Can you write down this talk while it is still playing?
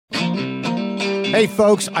Hey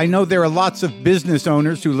folks, I know there are lots of business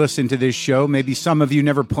owners who listen to this show. Maybe some of you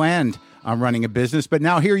never planned on running a business, but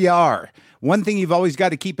now here you are. One thing you've always got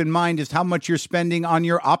to keep in mind is how much you're spending on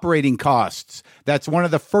your operating costs. That's one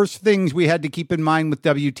of the first things we had to keep in mind with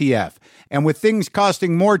WTF. And with things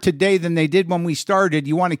costing more today than they did when we started,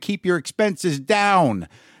 you want to keep your expenses down.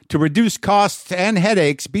 To reduce costs and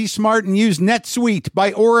headaches, be smart and use NetSuite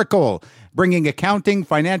by Oracle, bringing accounting,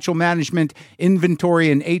 financial management,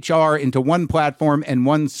 inventory, and HR into one platform and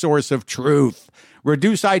one source of truth.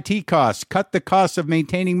 Reduce IT costs, cut the costs of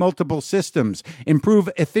maintaining multiple systems, improve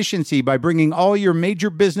efficiency by bringing all your major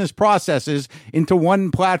business processes into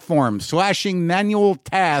one platform, slashing manual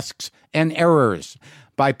tasks and errors.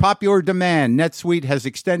 By popular demand, NetSuite has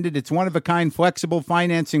extended its one-of-a-kind flexible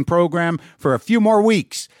financing program for a few more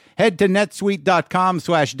weeks. Head to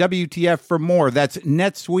netsuite.com/WTF for more. That's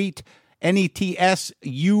NetSuite,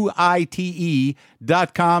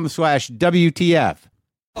 NetSuite.com/WTF.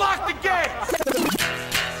 Lock the gate!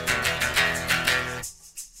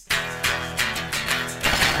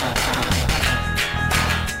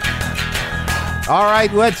 All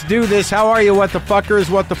right, let's do this. How are you, what the fuckers,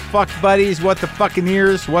 what the fuck buddies, what the fucking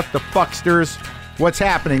ears, what the fucksters? What's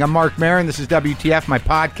happening? I'm Mark Maron. This is WTF, my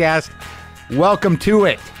podcast. Welcome to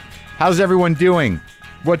it. How's everyone doing?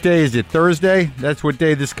 What day is it? Thursday? That's what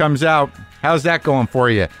day this comes out. How's that going for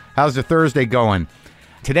you? How's the Thursday going?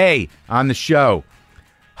 Today on the show,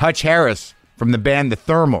 Hutch Harris from the band The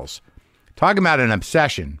Thermals. Talking about an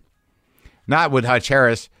obsession. Not with Hutch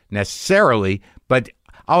Harris necessarily, but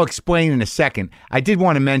I'll explain in a second. I did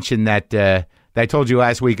want to mention that I told you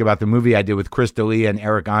last week about the movie I did with Chris D'Elia and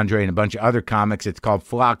Eric Andre and a bunch of other comics. It's called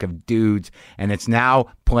Flock of Dudes, and it's now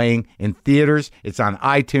playing in theaters. It's on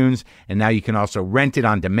iTunes, and now you can also rent it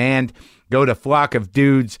on demand. Go to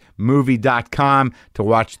flockofdudesmovie.com to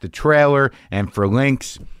watch the trailer and for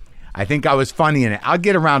links. I think I was funny in it. I'll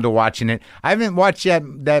get around to watching it. I haven't watched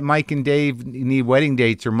that Mike and Dave Need Wedding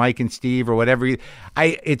Dates or Mike and Steve or whatever.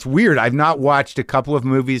 It's weird. I've not watched a couple of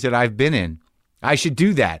movies that I've been in. I should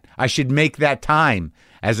do that. I should make that time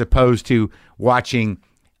as opposed to watching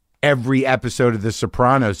every episode of The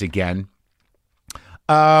Sopranos again.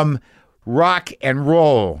 Rock and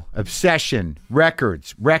roll, obsession,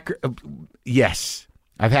 records. Yes.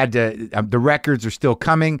 I've had to, the records are still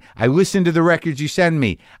coming. I listen to the records you send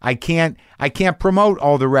me. I can't promote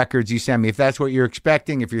all the records you send me. If that's what you're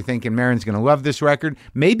expecting, if you're thinking Maron's going to love this record,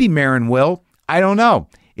 maybe Maron will. I don't know.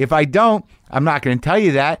 If I don't, I'm not going to tell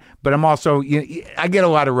you that, but I'm also, I get a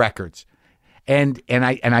lot of records and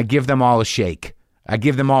I give them all a shake. I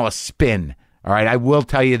give them all a spin. All right. I will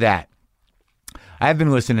tell you that. I've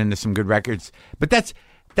been listening to some good records, but that's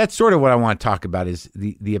sort of what I want to talk about is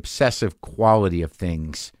the obsessive quality of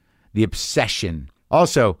things, the obsession.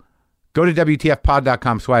 Also, go to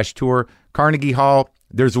WTFpod.com/tour. Carnegie Hall,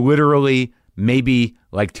 there's literally maybe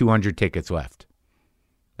like 200 tickets left.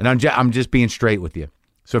 And I'm just being straight with you.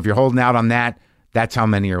 So if you're holding out on that, that's how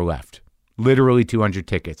many are left. Literally 200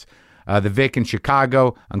 tickets. The Vic in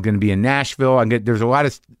Chicago. I'm going to be in Nashville. There's a lot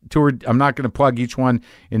of tour. I'm not going to plug each one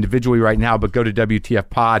individually right now, but go to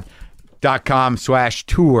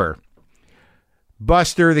WTFpod.com/tour.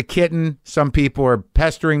 Buster the kitten. Some people are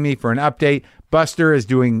pestering me for an update. Buster is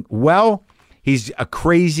doing well. He's a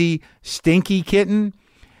crazy, stinky kitten.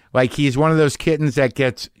 Like he's one of those kittens that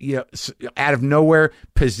gets out of nowhere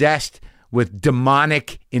possessed with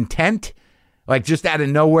demonic intent. Like just out of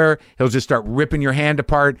nowhere, he'll just start ripping your hand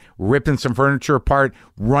apart, ripping some furniture apart,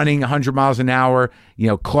 running 100 miles an hour,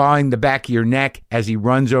 clawing the back of your neck as he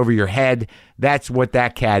runs over your head. That's what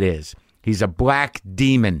that cat is. He's a black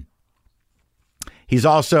demon. He's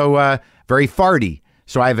also very farty.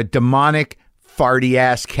 So I have a demonic,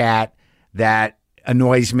 farty-ass cat that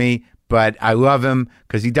annoys me, but I love him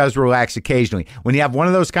because he does relax occasionally. When you have one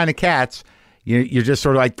of those kind of cats, you're just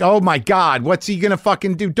sort of like, oh my God, what's he going to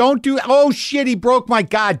fucking do? Don't do, oh shit, he broke my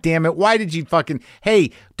God damn it. Why did you fucking,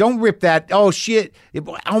 hey, don't rip that. Oh shit.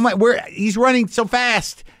 Oh my, he's running so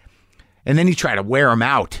fast. And then you try to wear him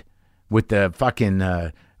out with the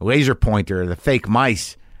fucking laser pointer, the fake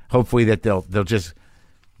mice. Hopefully that they'll just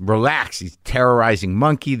relax. He's terrorizing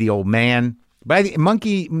Monkey, the old man. But I think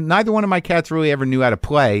Monkey, neither one of my cats really ever knew how to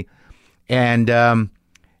play. And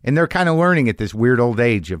they're kind of learning at this weird old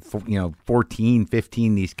age of 14,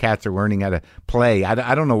 15. These cats are learning how to play.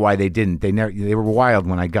 I don't know why they didn't. They were wild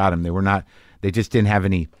when I got them. They just didn't have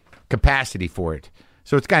any capacity for it.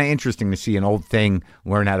 So it's kind of interesting to see an old thing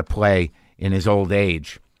learn how to play in his old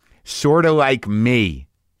age. Sort of like me,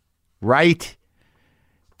 right?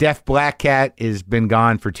 Deaf black cat has been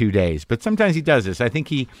gone for 2 days, but sometimes he does this. I think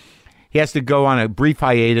he he has to go on a brief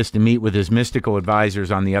hiatus to meet with his mystical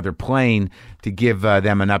advisors on the other plane to give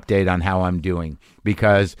them an update on how I'm doing,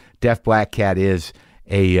 because Deaf Black Cat is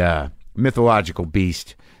a mythological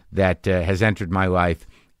beast that has entered my life,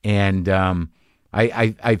 and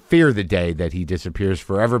I fear the day that he disappears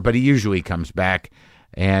forever, but he usually comes back,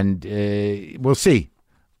 and we'll see.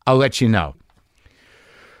 I'll let you know.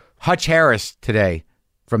 Hutch Harris today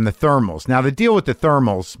from the Thermals. Now, the deal with the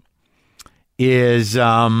Thermals is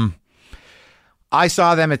I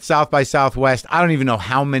saw them at South by Southwest, I don't even know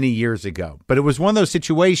how many years ago, but it was one of those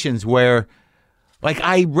situations where, like,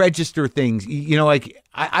 I register things, you know, like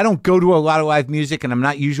I don't go to a lot of live music, and I'm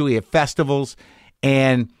not usually at festivals.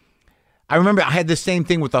 And I remember I had the same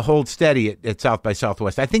thing with the Hold Steady at South by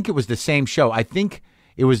Southwest. I think it was the same show. I think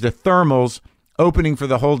it was the Thermals opening for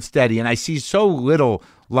the Hold Steady, and I see so little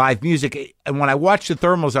live music. And when I watched the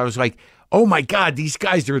Thermals, I was like, oh my God, these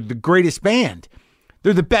guys are the greatest band.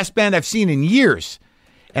 They're the best band I've seen in years.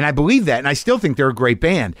 And I believe that, and I still think they're a great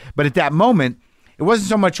band. But at that moment, it wasn't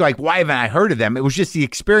so much like, why haven't I heard of them? It was just the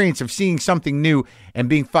experience of seeing something new and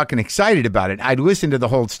being fucking excited about it. I'd listened to the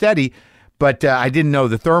Hold Steady, but I didn't know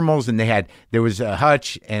the Thermals, and there was a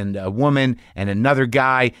Hutch and a woman and another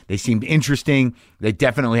guy. They seemed interesting. They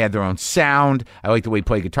definitely had their own sound. I liked the way they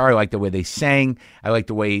played guitar. I liked the way they sang. I liked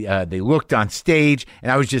the way they looked on stage.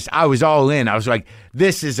 And I was all in. I was like,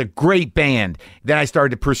 this is a great band. Then I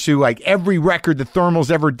started to pursue like every record the Thermals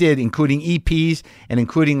ever did, including EPs and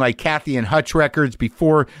including like Kathy and Hutch records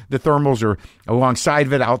before the Thermals or alongside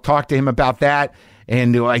of it. I'll talk to him about that.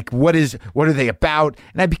 And like, what are they about?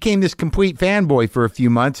 And I became this complete fanboy for a few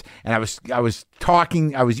months. And I was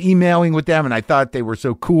emailing with them, and I thought they were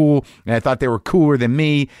so cool, and I thought they were cooler than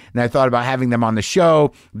me. And I thought about having them on the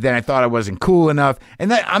show. Then I thought I wasn't cool enough.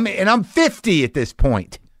 And I'm 50 at this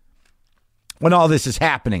point when all this is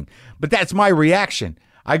happening. But that's my reaction.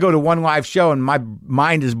 I go to one live show and my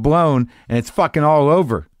mind is blown, and it's fucking all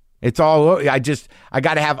over. It's all over.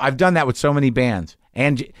 I've done that with so many bands.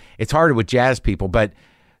 And it's harder with jazz people, but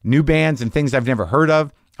new bands and things I've never heard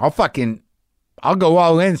of, I'll go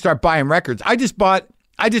all in and start buying records. I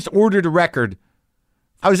just ordered a record.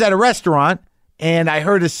 I was at a restaurant and I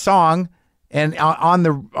heard a song, and on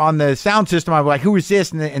the sound system, I was like, who is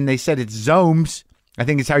this? And they said it's Zomes. I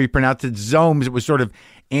think it's how you pronounce it, Zomes. It was sort of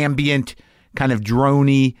ambient, kind of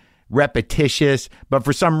droney, repetitious, but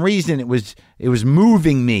for some reason it was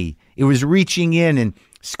moving me. It was reaching in and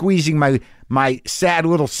squeezing my sad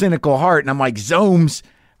little cynical heart. And I'm like, Zomes,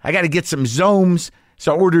 I got to get some Zomes.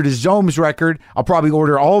 So I ordered a Zomes record. I'll probably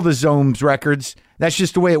order all the Zomes records. That's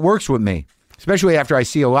just the way it works with me, especially after I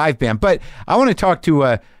see a live band. But I want to talk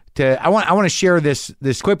I want to share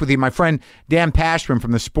this clip with you. My friend Dan Pashman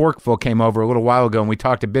from the Sporkful came over a little while ago, and we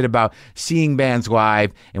talked a bit about seeing bands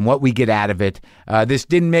live and what we get out of it. This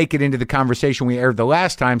didn't make it into the conversation we aired the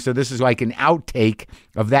last time, so this is like an outtake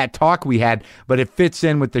of that talk we had, but it fits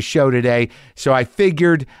in with the show today. So I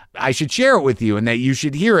figured I should share it with you and that you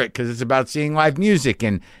should hear it, because it's about seeing live music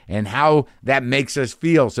and how that makes us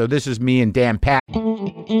feel. So this is me and Dan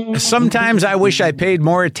Pashman. Sometimes I wish I paid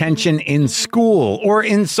more attention in school, or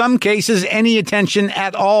in some cases, any attention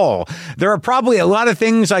at all. There are probably a lot of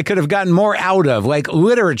things I could have gotten more out of, like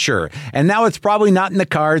literature, and now it's probably not in the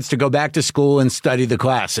cards to go back to school and study the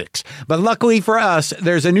classics. But luckily for us,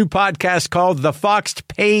 there's a new podcast called The Foxed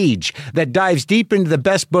Page that dives deep into the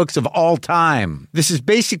best books of all time. This is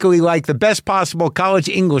basically like the best possible college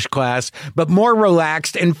English class, but more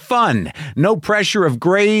relaxed and fun. No pressure of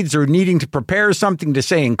grades or needing to prepare something to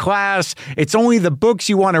say in class. It's only the books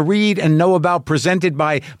you want to read and know about, presented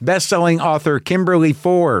by best-selling author Kimberly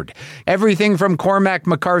Ford. Everything from Cormac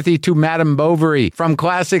McCarthy to Madame Bovary, from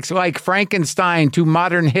classics like Frankenstein to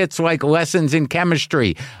modern hits like Lessons in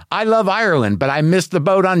Chemistry. I love Ireland, but I missed the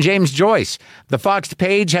boat on James Joyce. The Foxed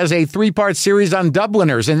Page has a 3-part series on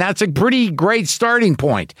Dubliners, and that's a pretty great starting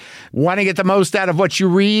point. Want to get the most out of what you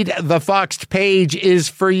read? The Foxed Page is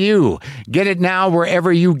for you. Get it now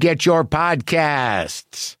wherever you get your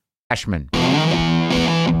podcasts. Ashman.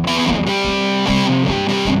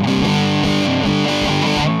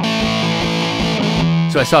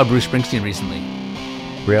 So I saw Bruce Springsteen recently.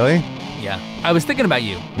 Really? Yeah. I was thinking about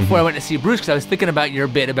you before I went to see Bruce, because I was thinking about your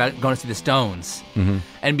bit about going to see the Stones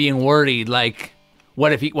and being worried, like,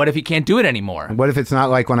 what if he can't do it anymore? What if it's not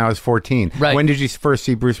like when I was 14? Right. When did you first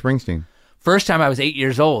see Bruce Springsteen? First time I was 8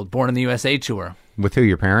 years old, Born in the USA tour. With who,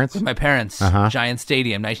 your parents? With my parents. Giant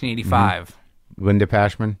Stadium, 1985. Linda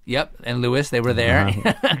Pashman. Yep, and Lewis, they were there.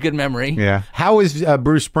 Good memory. Yeah. How is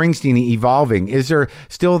Bruce Springsteen evolving? Is there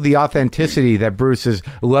still the authenticity that Bruce is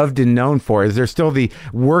loved and known for? Is there still the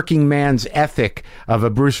working man's ethic of a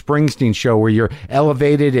Bruce Springsteen show where you're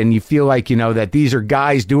elevated and you feel like, that these are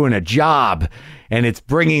guys doing a job and it's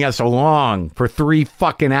bringing us along for 3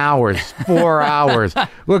 fucking hours, 4 hours?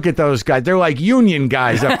 Look at those guys. They're like union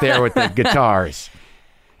guys up there with the guitars.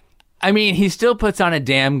 I mean, he still puts on a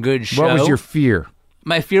damn good show. What was your fear?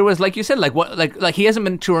 My fear was, like you said, like he hasn't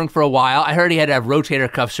been touring for a while. I heard he had to have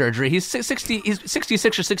rotator cuff surgery. He's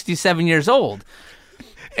 66 or 67 years old.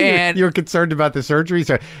 And you're concerned about the surgery?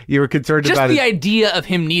 So you were concerned just about the idea of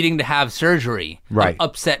him needing to have surgery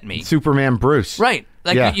upset me. Superman Bruce. Right.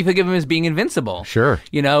 Like you think of him as being invincible. Sure.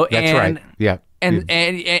 That's right. Yeah. And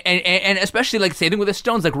especially like same thing with the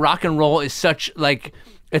Stones, like rock and roll is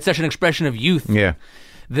it's such an expression of youth. Yeah.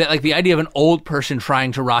 That like the idea of an old person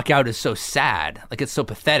trying to rock out is so sad. Like it's so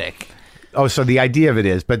pathetic. Oh, so the idea of it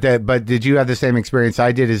is, but did you have the same experience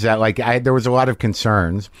I did? Is that like there was a lot of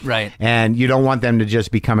concerns, right? And you don't want them to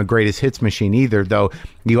just become a greatest hits machine either. Though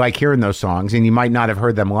you like hearing those songs, and you might not have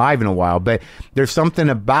heard them live in a while. But there's something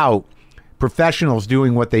about professionals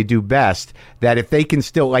doing what they do best that if they can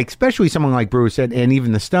still, like, especially someone like Bruce and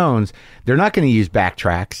even the Stones, they're not going to use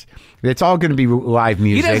backtracks. It's all going to be live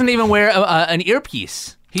music. He doesn't even wear an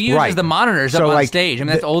earpiece. He uses the monitors up on stage. I mean,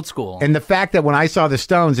 that's old school. And the fact that when I saw the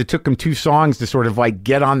Stones, it took them 2 songs to sort of like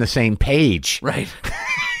get on the same page. Right.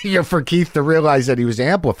 For Keith to realize that he was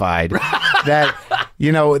amplified. It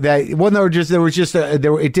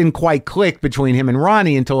didn't quite click between him and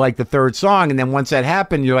Ronnie until like the 3rd song. And then once that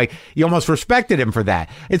happened, you almost respected him for that.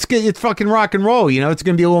 It's fucking rock and roll. It's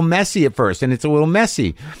going to be a little messy at first, and it's a little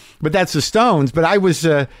messy. But that's the Stones. But I was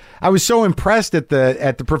so impressed at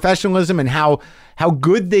the professionalism and how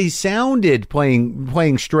good they sounded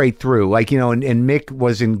playing straight through. And Mick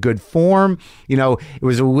was in good form. It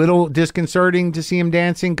was a little disconcerting to see him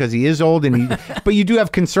dancing because he is old, but you do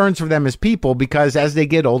have concerns for them as people because as they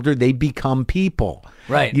get older, they become people.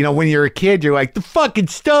 Right. When you're a kid, you're like, the fucking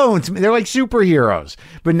Stones. They're like superheroes.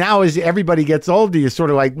 But now as everybody gets older, you're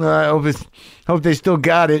sort of like, I hope they still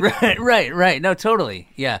got it. Right. No, totally.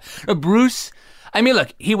 Yeah. Bruce, I mean,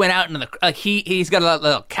 look, he went out into he's got a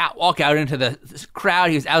little catwalk out into the crowd.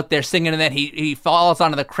 He was out there singing, and then he falls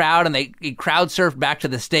onto the crowd, and he crowd surfed back to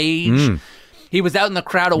the stage. He was out in the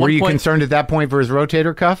crowd at one point. Were you concerned at that point for his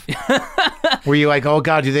rotator cuff? Were you like, oh,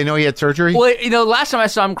 God, do they know he had surgery? Well, last time I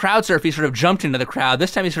saw him crowd surf, he sort of jumped into the crowd.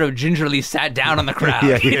 This time he sort of gingerly sat down on the crowd.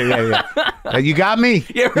 Yeah. You got me?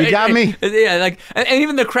 Yeah, right, you got me? Yeah, and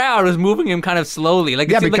even the crowd was moving him kind of slowly.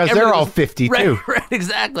 Because they're all 50, too. Right,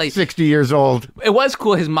 exactly. 60 years old. It was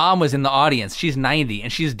cool. His mom was in the audience. She's 90,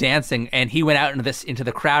 and she's dancing, and he went out into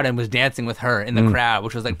the crowd and was dancing with her in the crowd,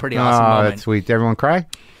 which was like pretty awesome moment. That's sweet. Did everyone cry?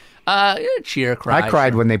 Cheer, cry. I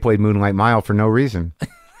cried when they played Moonlight Mile for no reason.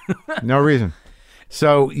 No reason.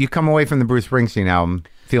 So you come away from the Bruce Springsteen album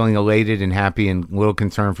feeling elated and happy and a little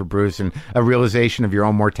concerned for Bruce and a realization of your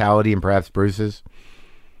own mortality and perhaps Bruce's?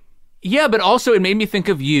 Yeah, but also it made me think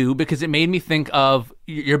of you because it made me think of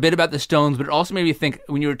your bit about the Stones, but it also made me think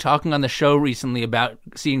when you were talking on the show recently about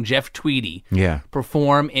seeing Jeff Tweedy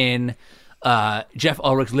perform in Jeff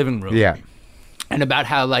Ulrich's living room. Yeah. And about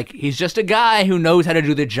how, he's just a guy who knows how to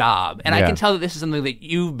do the job. And I can tell that this is something that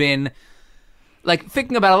you've been,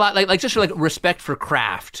 thinking about a lot. Just respect for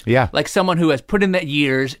craft. Yeah. Like someone who has put in that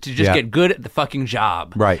years to just get good at the fucking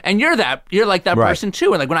job. Right. And you're like that person,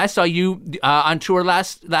 too. And, when I saw you on tour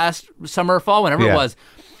last summer or fall, whenever it was,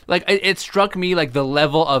 it struck me, the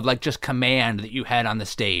level of, just command that you had on the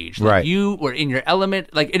stage. Right. You were in your element.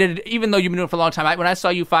 Even though you've been doing it for a long time, when I saw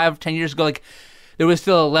you 5-10 years ago, there was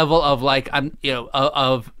still a level of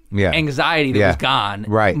anxiety that was gone.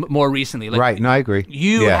 Right. More recently. Right. No, I agree.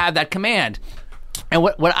 You had that command. And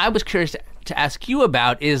what I was curious to ask you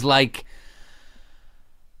about is one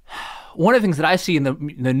of the things that I see in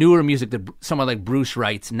the newer music that someone like Bruce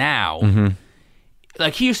writes now. Mm-hmm.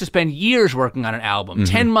 He used to spend years working on an album,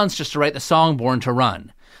 10 months just to write the song Born to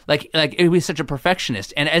Run. He was such a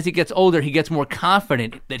perfectionist. And as he gets older, he gets more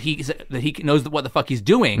confident that he knows what the fuck he's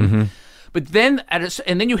doing. Mm-hmm. But then,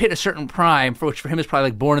 and then you hit a certain prime, which for him is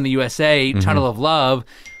probably Born in the USA, Tunnel of Love.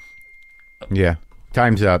 Yeah,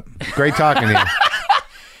 time's up. Great talking to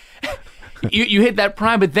you. You hit that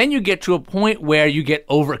prime, but then you get to a point where you get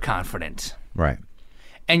overconfident. Right.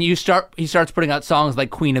 And he starts putting out songs like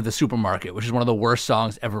Queen of the Supermarket, which is one of the worst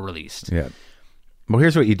songs ever released. Yeah. Well,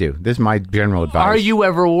 here's what you do. This is my general advice. Are you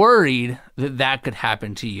ever worried that could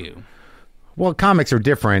happen to you? Well, comics are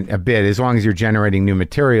different a bit as long as you're generating new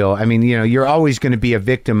material. I mean, you're always going to be a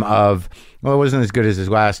victim of, well, it wasn't as good as his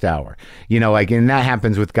last hour. And that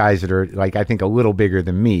happens with guys that are, like, I think a little bigger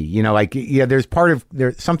than me. There's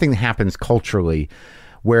something that happens culturally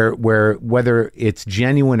where whether it's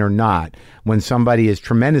genuine or not, when somebody is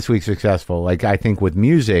tremendously successful, like I think with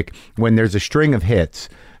music, when there's a string of hits,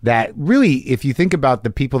 that really, if you think about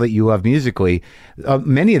the people that you love musically,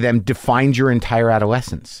 many of them defined your entire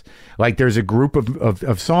adolescence. Like there's a group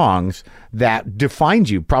of songs that defined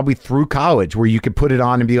you probably through college, where you could put it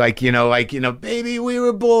on and be like, baby, we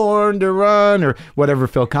were born to run, or whatever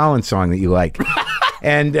Phil Collins song that you like.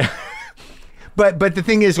 And But the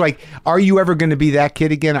thing is, like, are you ever going to be that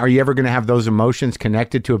kid again? Are you ever going to have those emotions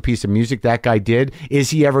connected to a piece of music that guy did? Is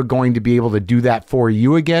he ever going to be able to do that for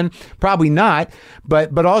you again? Probably not.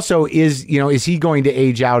 But also, is he going to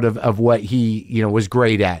age out of what he was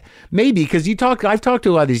great at? Maybe, because I've talked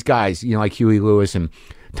to a lot of these guys, like Huey Lewis and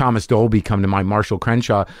Thomas Dolby come to mind, Marshall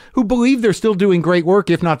Crenshaw, who believe they're still doing great work,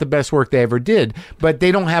 if not the best work they ever did, but they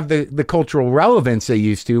don't have the cultural relevance they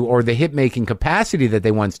used to, or the hit-making capacity that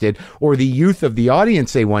they once did, or the youth of the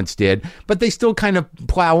audience they once did, but they still kind of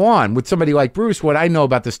plow on. With somebody like Bruce, what I know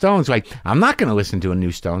about the Stones, like, I'm not going to listen to a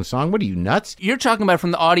new Stones song. What are you, nuts? You're talking about it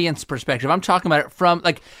from the audience perspective. I'm talking about it from,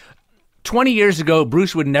 like, 20 years ago,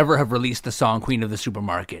 Bruce would never have released the song Queen of the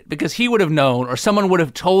Supermarket, because he would have known, or someone would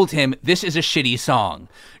have told him, this is a shitty song,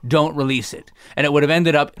 don't release it. And it would have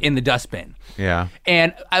ended up in the dustbin. Yeah.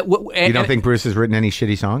 And you don't think Bruce has written any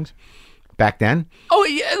shitty songs back then? Oh,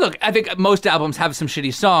 yeah, look, I think most albums have some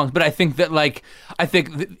shitty songs, but I think that, like,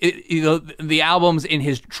 the albums in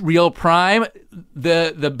his real prime,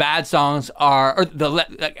 the bad songs are, or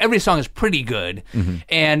every song is pretty good,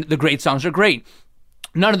 and the great songs are great.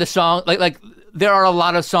 None of the songs, like there are a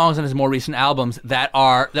lot of songs on his more recent albums that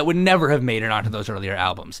would never have made it onto those earlier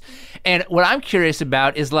albums. And what I'm curious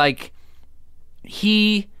about is, like,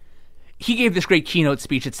 he gave this great keynote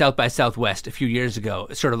speech at South by Southwest a few years ago,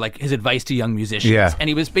 sort of like his advice to young musicians. Yeah. And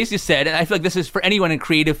he was basically said, and I feel like this is for anyone in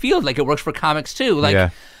creative field, like it works for comics too.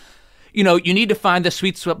 Like, you need to find the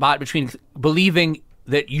sweet spot between believing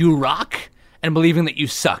that you rock and believing that you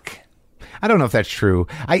suck. I don't know if that's true.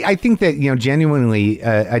 I think that, genuinely,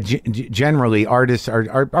 generally, artists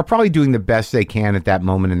are probably doing the best they can at that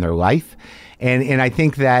moment in their life. And I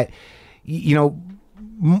think that,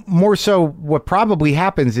 more so what probably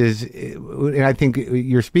happens is, and I think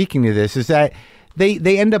you're speaking to this, is that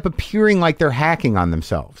they end up appearing like they're hacking on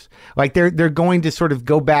themselves. Like they're going to sort of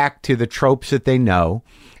go back to the tropes that they know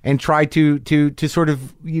and try to sort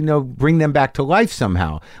of, bring them back to life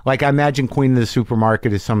somehow. Like I imagine Queen of the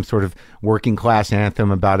Supermarket is some sort of working class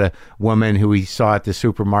anthem about a woman who he saw at the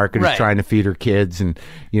supermarket who's trying to feed her kids, and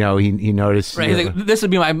he noticed. Right, he's like, this would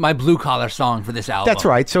be my blue collar song for this album. That's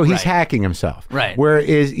right. So he's hacking himself. Right. Where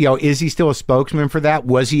is he still a spokesman for that?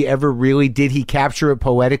 Was he ever really? Did he capture it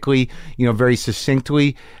poetically? Very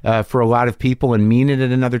succinctly for a lot of people and mean it at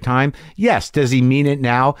another time? Yes. Does he mean it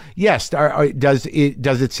now? Yes. Does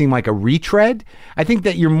it seem like a retread? I think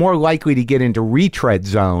that you're more likely to get into retread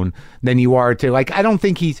zone than you are to, like, I don't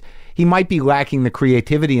think he might be lacking the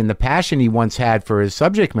creativity and the passion he once had for his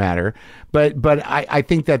subject matter, but I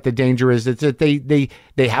think that the danger is that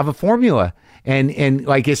they have a formula. And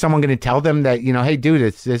like, is someone going to tell them that, hey, dude,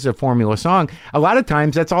 this is a formula song? A lot of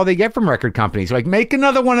times that's all they get from record companies. Like, make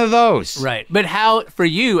another one of those. Right. But how, for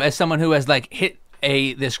you, as someone who has, like, hit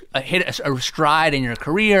a stride in your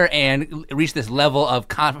career and reach this level of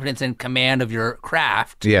confidence and command of your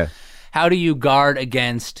craft, how do you guard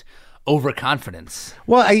against overconfidence?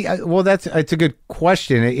 Well, it's a good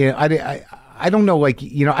question. I don't know, like,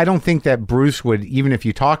 I don't think that Bruce would, even if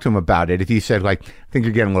you talk to him about it, if he said, like, I think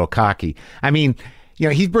you're getting a little cocky. I mean,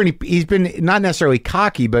 he's been not necessarily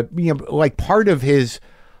cocky, but, like, part of his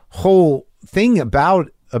whole thing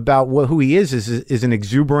about who he is an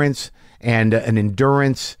exuberance and an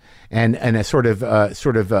endurance and a sort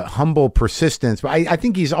of humble persistence. But I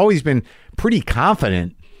think he's always been pretty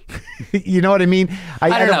confident. You know what I mean?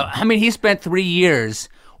 I don't know. I mean, he spent 3 years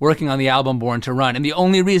working on the album Born to Run, and the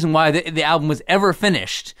only reason why the album was ever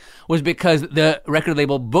finished was because the record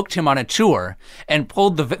label booked him on a tour and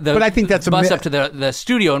pulled the but I think that's bus up to the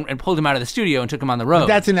studio and pulled him out of the studio and took him on the road. But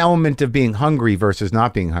that's an element of being hungry versus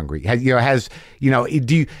not being hungry.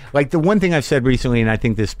 Do you, like, the one thing I've said recently, and I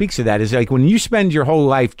think this speaks to that, is like when you spend your whole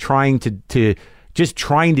life trying to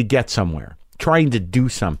get somewhere, trying to do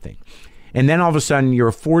something, and then all of a sudden you're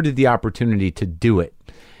afforded the opportunity to do it.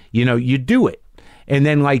 You do it. And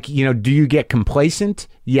then, like, do you get complacent?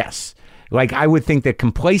 Yes. Like, I would think that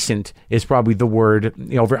complacent is probably the word.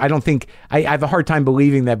 I don't think, I have a hard time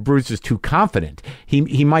believing that Bruce is too confident.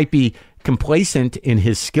 He might be complacent in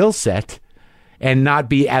his skill set and not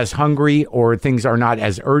be as hungry, or things are not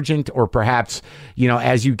as urgent, or perhaps,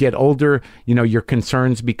 as you get older, your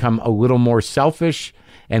concerns become a little more selfish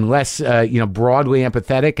and less, broadly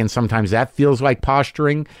empathetic. And sometimes that feels like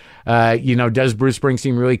posturing. Does Bruce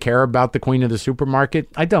Springsteen really care about the queen of the supermarket?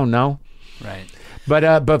 I don't know. Right.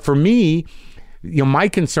 But for me, my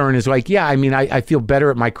concern is like, I feel better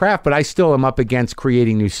at my craft, but I still am up against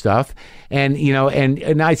creating new stuff. And,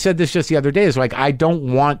 and I said this just the other day, is like, I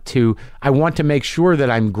want to make sure that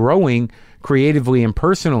I'm growing creatively and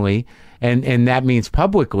personally. And that means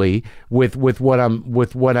publicly with what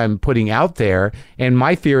I'm putting out there. And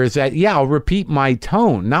my fear is that, I'll repeat my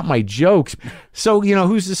tone, not my jokes. So,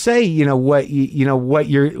 who's to say, what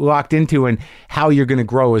you're locked into and how you're going to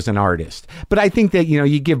grow as an artist. But I think that,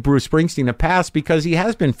 you give Bruce Springsteen a pass because he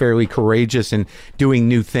has been fairly courageous in doing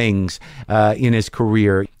new things in his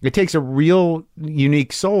career. It takes a real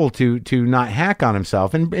unique soul to not hack on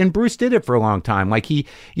himself. And Bruce did it for a long time. Like he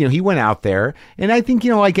went out there, and I think,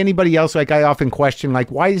 like anybody else, like I often question,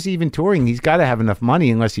 like, why is he even touring? He's got to have enough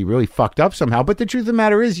money unless he really fucked up somehow. But the truth of the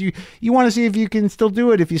matter is, you want to see if you can still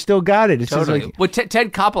do it, if you still got it. It's totally. Just like, well,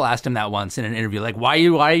 Ted Koppel asked him that once in an interview, like, why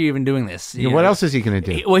are you even doing this? What else is he going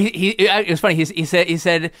to do? It was funny. He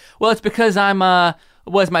said, well, it's because I'm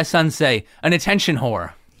what does my son say, an attention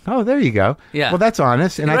whore. Oh, there you go. Yeah. Well, that's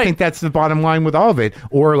honest, and Right. I think that's the bottom line with all of it.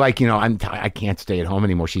 Or like, I can't stay at home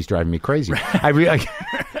anymore. She's driving me crazy. I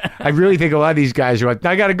really think a lot of these guys are like,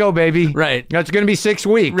 I got to go, baby. Right. It's going to be 6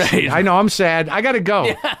 weeks. Right. I know. I'm sad. I got to go.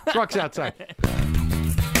 Yeah. Truck's outside.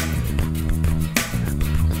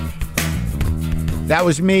 That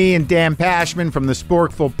was me and Dan Pashman from the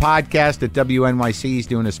Sporkful podcast at WNYC. He's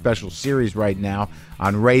doing a special series right now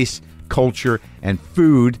on race, culture, and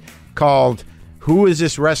food called Who Is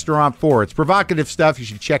This Restaurant For? It's provocative stuff. You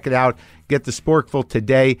should check it out. Get the Sporkful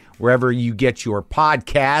today wherever you get your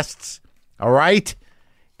podcasts. All right?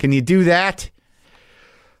 Can you do that?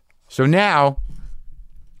 So now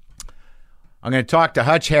I'm going to talk to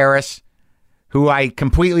Hutch Harris, who I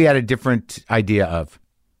completely had a different idea of.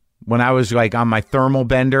 When I was like on my thermal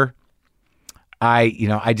bender,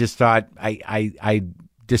 I just thought I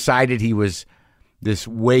decided he was this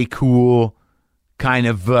way cool kind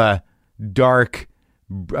of dark,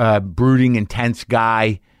 brooding, intense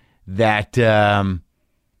guy that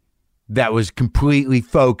was completely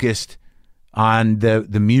focused on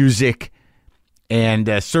the music,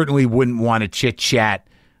 and certainly wouldn't want to chit chat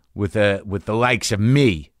with the likes of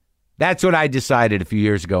me. That's what I decided a few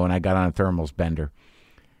years ago when I got on a thermals bender.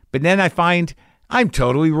 But then I find I'm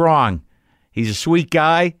totally wrong. He's a sweet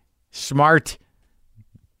guy, smart,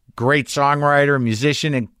 great songwriter,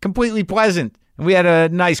 musician, and completely pleasant. And we had a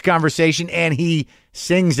nice conversation, and he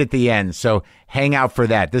sings at the end. So hang out for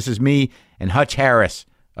that. This is me and Hutch Harris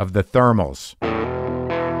of the Thermals.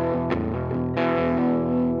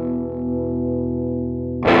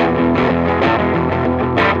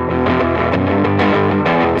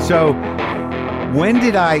 So when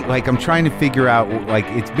did I'm trying to figure out,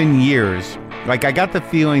 it's been years. I got the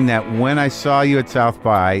feeling that when I saw you at South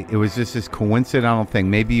by, it was just this coincidental thing.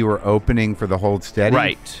 Maybe you were opening for the Hold Steady.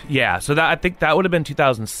 Right. Yeah. So I think that would have been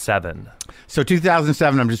 2007. So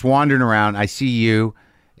 2007, I'm just wandering around. I see you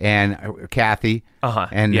and Kathy.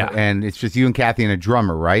 And it's just you and Kathy and a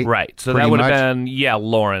drummer, right? Right. So Pretty that would much? have been,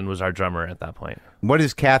 Lauren was our drummer at that point. What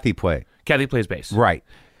does Kathy play? Kathy plays bass. Right.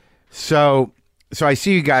 So I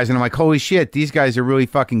see you guys and I'm like, holy shit, these guys are really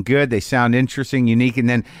fucking good. They sound interesting, unique. And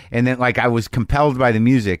then I was compelled by the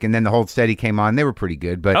music, and then the Hold Steady came on. They were pretty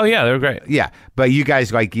good, but oh yeah, they were great. Yeah. But you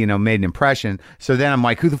guys made an impression. So then I'm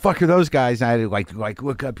like, who the fuck are those guys? And I had to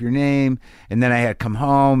look up your name, and then I had to come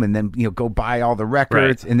home and then, go buy all the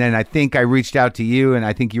records. Right. And then I think I reached out to you, and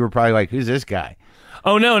I think you were probably like, who's this guy?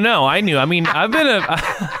 Oh no, I knew. I mean, I've been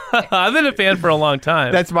a fan for a long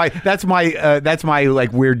time. That's my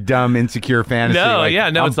weird, dumb, insecure fantasy. No,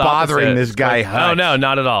 I'm it's the bothering opposite. this guy. Oh no,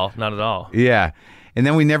 not at all. Yeah, and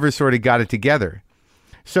then we never sort of got it together.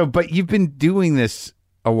 So, but you've been doing this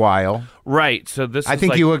a while, right? So this I is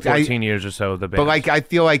think you looked 14 years or so. The band. But I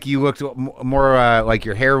feel like you looked more like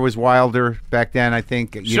your hair was wilder back then. I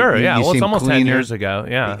think. Sure, yeah. Well, it's seemed almost cleaner. 10 years ago.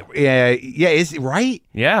 Yeah. Yeah. Is it right?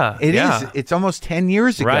 Yeah. It is. It's almost 10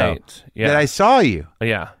 years ago. Right. Yeah. That I saw you.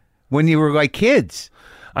 Yeah. When you were like kids.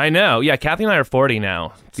 I know. Yeah, Kathy and I are 40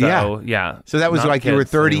 now. So, yeah. So that was not like you were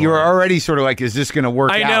 30. anymore. You were already sort of like, is this going to work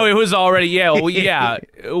out? I know, it was already, yeah. Well, yeah.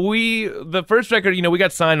 The first record, we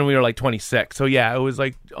got signed when we were like 26. So, yeah, it was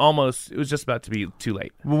like it was just about to be too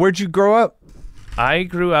late. Where'd you grow up? I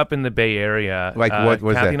grew up in the Bay Area. Like, what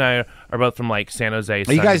was Kathy that? and I are both from like San Jose.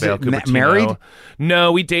 Are you guys Sunnyvale, Cupertino. married?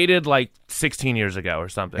 No, we dated like 16 years ago or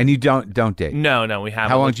something. And you don't date? No, we haven't.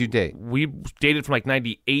 How long did you date? We dated from like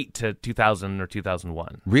 98 to 2000 or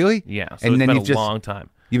 2001. Really? Yeah, so And it's then been you a just- long time.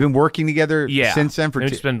 You've been working together since then? We've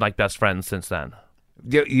just been like best friends since then.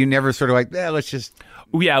 You never sort of like, let's just...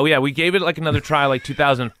 Yeah, we gave it like another try, like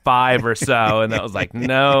 2005 or so, and that was like,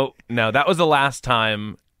 no, that was the last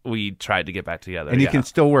time we tried to get back together. And you can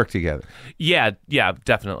still work together? Yeah,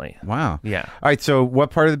 definitely. Wow. Yeah. All right, so what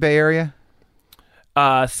part of the Bay Area?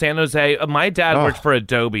 San Jose. My dad worked for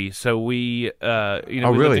Adobe, so we, we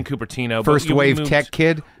really? lived in Cupertino. First but we wave moved- tech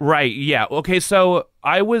kid? Right, yeah. Okay, so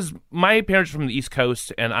my parents were from the East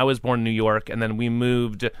Coast, and I was born in New York, and then we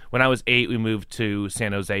moved, when I was 8, we moved to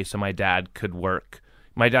San Jose so my dad could work.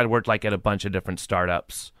 My dad worked like at a bunch of different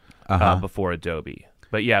startups before Adobe.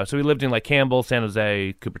 But yeah, so we lived in like Campbell, San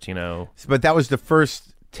Jose, Cupertino. But that was the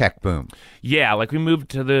first tech boom. Yeah, like we moved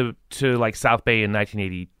to like South Bay in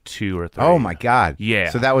 1982 or 3. Oh my God. Yeah.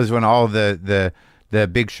 So that was when all the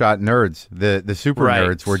big shot nerds, the super Right.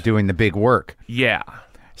 nerds were doing the big work. Yeah.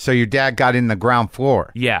 So your dad got in the ground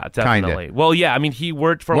floor. Yeah, definitely. Kinda. Well, yeah, I mean, he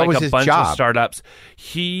worked for What was like a his bunch job? of startups.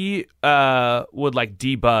 He would like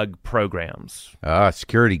debug programs.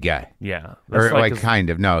 Security guy. Yeah. Or That's like his- kind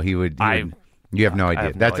of. No, he would. You have no I idea.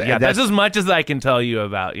 have no idea. That's as much as I can tell you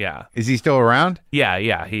about, yeah. Is he still around?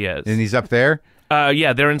 Yeah, he is. And he's up there?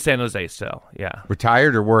 Yeah, they're in San Jose still, yeah.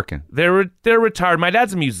 Retired or working? They're retired. My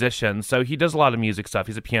dad's a musician, so he does a lot of music stuff.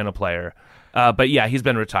 He's a piano player. But yeah, he's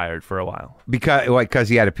been retired for a while. Because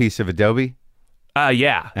he had a piece of Adobe?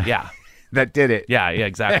 Yeah. That did it. Yeah,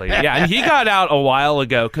 exactly. Yeah, and he got out a while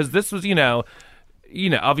ago because this was,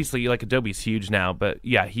 obviously like Adobe's huge now, but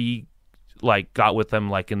yeah, he like got with them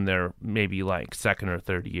like in their maybe like second or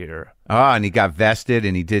third year. Oh, and he got vested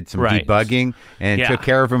and he did some Right. debugging and Yeah. took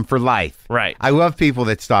care of him for life. Right. I love people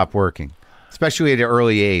that stop working, especially at an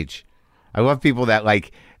early age. I love people that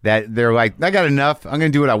they're like, I got enough. I'm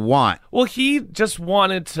going to do what I want. Well, he just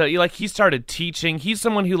wanted to, he started teaching. He's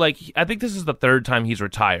someone who, I think this is the third time he's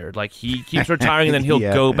retired. Like, he keeps retiring and then he'll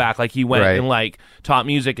Yeah. go back. Like, he went Right. and, taught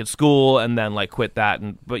music at school and then, quit that.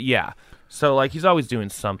 But, yeah. So, he's always doing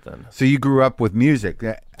something. So you grew up with music.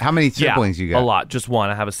 How many siblings you got? A lot. Just one.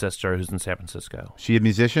 I have a sister who's in San Francisco. She a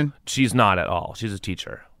musician? She's not at all. She's a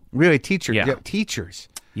teacher. Really? Teacher? Yeah. Teachers.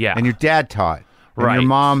 Yeah. And your dad taught. And Right. your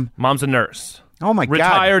mom? Mom's a nurse. Oh, my God.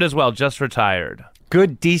 Retired as well. Just retired.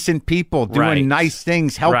 Good, decent people doing Right. nice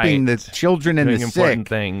things, helping Right. the children and Doing the important sick.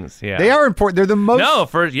 things. Yeah. They are important. They're the most. No,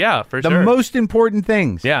 for the sure. most important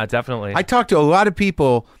things. Yeah, definitely. I talked to a lot of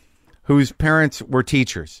people whose parents were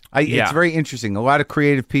teachers. Yeah. It's very interesting. A lot of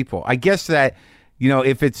creative people. I guess that,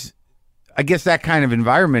 I guess that kind of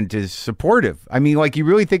environment is supportive. I mean, you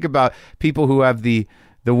really think about people who have the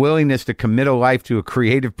willingness to commit a life to a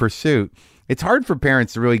creative pursuit. It's hard for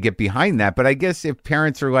parents to really get behind that. But I guess if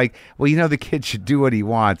parents are like, well, the kid should do what he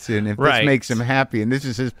wants. And if this Right. makes him happy and this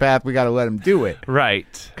is his path, we got to let him do it.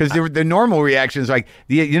 Right. Because the normal reaction is like,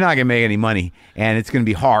 you're not going to make any money and it's going to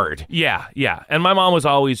be hard. Yeah. And my mom was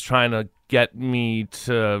always trying to get me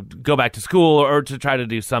to go back to school or to try to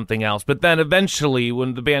do something else. But then eventually,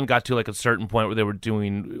 when the band got to a certain point where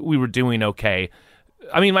we were doing okay.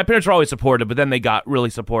 I mean, my parents were always supportive, but then they got really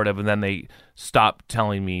supportive, and then they stopped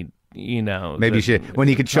telling me, Maybe you should, when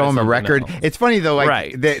you could show try them a something record. else. It's funny though,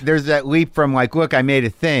 Right. there's that leap from look, I made a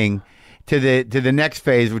thing, to the next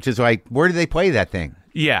phase, which is where do they play that thing?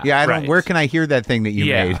 Yeah. I don't. right. Where can I hear that thing that you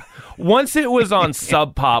made? Once it was on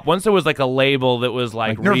Sub Pop, once there was a label that was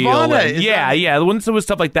real. Nirvana, and- is yeah, that- yeah. Once there was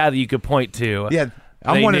stuff like that you could point to. Yeah,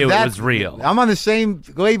 I'm they one knew of that. it was real. I'm on the same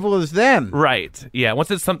label as them. Right. Yeah. Once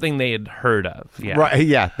it's something they had heard of. Yeah. Right.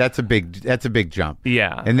 Yeah, that's a big jump.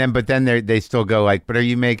 Yeah. But then they still go but are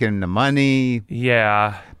you making the money?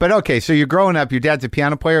 Yeah. But okay, so you're growing up. Your dad's a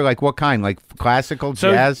piano player. What kind? Classical,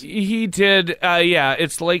 So jazz? he did,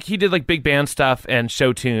 it's he did big band stuff and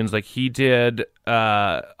show tunes. He did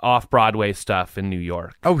off-Broadway stuff in New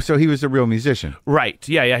York. Oh, so he was a real musician. Right.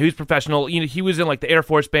 Yeah. He was professional. He was in the Air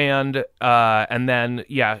Force Band, and then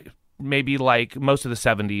maybe most of the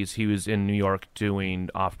 70s he was in New York doing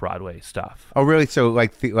off-Broadway stuff. Oh, really? So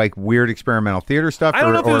like weird experimental theater stuff? I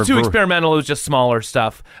don't know if it was too experimental. It was just smaller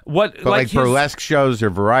stuff. But his, burlesque shows or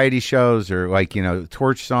variety shows or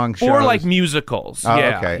torch song shows? Or musicals. Oh,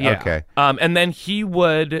 yeah. okay, Yeah. okay. And then he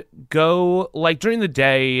would go during the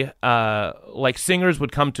day. Singers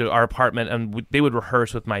would come to our apartment and they would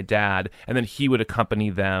rehearse with my dad, and then he would accompany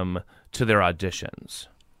them to their auditions.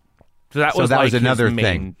 So that So was that like was another his main,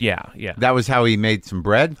 thing. Yeah. That was how he made some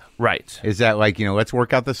bread. Right. Is that like, let's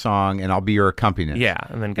work out the song and I'll be your accompanist. Yeah,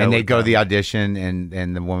 and then they'd with go to the them. audition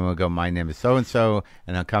and the woman would go, my name is so and so,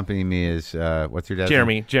 and accompanying me is what's your dad's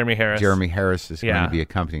name? Jeremy Harris. Jeremy Harris is going Yeah. to be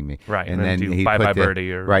accompanying me. Right, And and then then do he'd Bye put Bye the,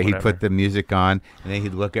 Birdie or right. He'd whatever. put the music on, and then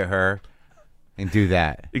he'd look at her and do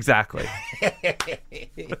that, Exactly.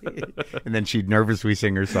 and then she'd nervously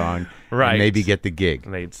sing her song, Right. and maybe get the gig.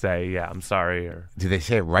 And they'd say, "Yeah, I'm sorry," or Do they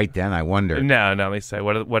say it right then? I wonder. no. They say,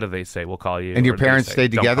 "What do they say? We'll call you." And your Or do they parents say,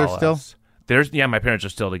 stayed "Don't together call still? us." My parents are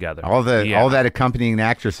still together. All Yeah. that accompanying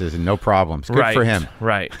actresses and no problems. Good right, for him.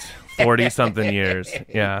 Right. 40-something years.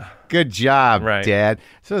 Yeah. Good job, Right. Dad.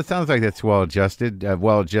 So it sounds like that's well-adjusted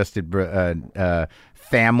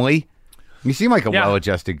family. You seem like a Yeah.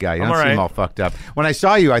 well-adjusted guy. You I'm don't all seem right. all fucked up. When I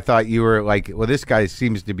saw you, I thought you were like, well, this guy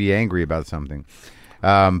seems to be angry about something.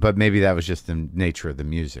 But maybe that was just the nature of the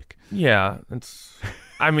music. Yeah.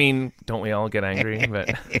 I mean, don't we all get angry?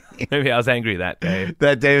 But maybe I was angry that day.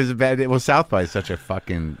 That day was a bad day. Well, South by is such a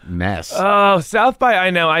fucking mess. Oh, South by, I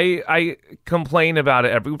know. I complain about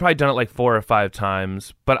it. We've probably done it like 4 or 5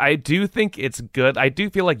 times, but I do think it's good. I do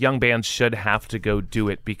feel like young bands should have to go do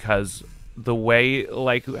it because the way,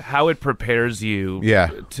 like, how it prepares you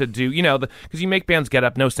to do, because you make bands get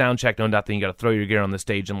up, no sound check, no nothing. You got to throw your gear on the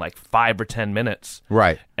stage in like 5 or 10 minutes.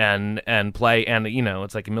 Right. And play, and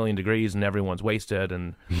it's like 1,000,000 degrees and everyone's wasted,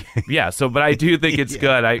 and but I do think it's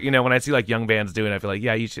good. When I see like young bands doing it, I feel like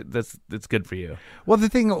you should. That's good for you. Well, the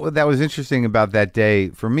thing that was interesting about that day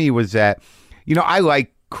for me was that, I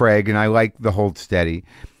like Craig and I like the Hold Steady,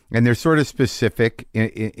 and they're sort of specific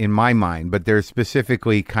in my mind, but they're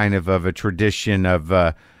specifically kind of a tradition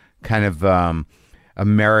of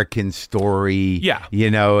American story,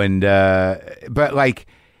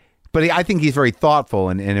 but I think he's very thoughtful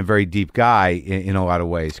and a very deep guy in a lot of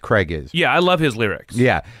ways. Craig is. Yeah, I love his lyrics.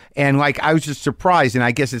 Yeah. And I was just surprised, and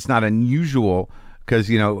I guess it's not unusual because,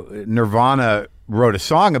 Nirvana wrote a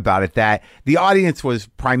song about it, that the audience was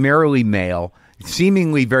primarily male,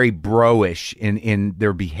 seemingly very bro-ish in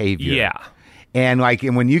their behavior. Yeah. And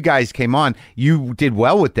when you guys came on, you did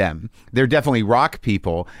well with them. They're definitely rock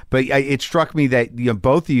people, but it struck me that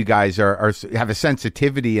both of you guys have a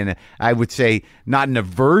sensitivity and I would say not an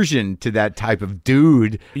aversion to that type of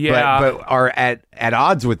dude, but are at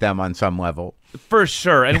odds with them on some level. For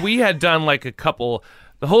sure. And we had done like a couple.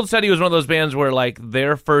 The Hold Steady was one of those bands where like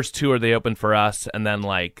their first tour they opened for us, and then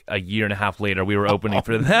like a year and a half later we were opening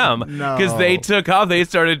for them because they took off. They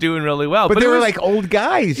started doing really well. But they were like old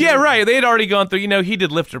guys. Yeah, right. They had already gone through. He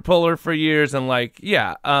did Lifter Puller for years, and I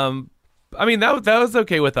mean that was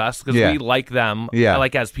okay with us because we like them,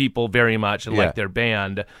 like as people very much, and like their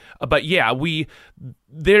band. But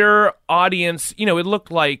their audience, it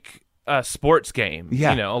looked like a sports game.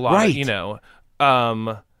 Yeah, a lot. Right.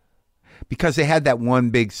 Because they had the one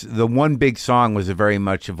big song was a very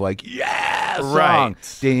much of like, song. Right.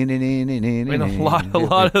 I mean, a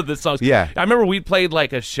lot of the songs. Yeah. I remember we played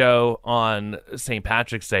like a show on St.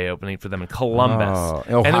 Patrick's Day opening for them in Columbus.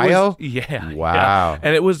 Oh, Ohio? Yeah. Wow. Yeah.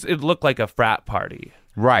 And it looked like a frat party.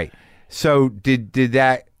 Right. So did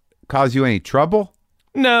that cause you any trouble?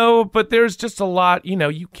 No, but there's just a lot,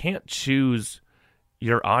 you can't choose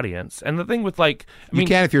your audience. And the thing with you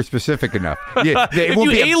can if you're specific enough. Yeah, if you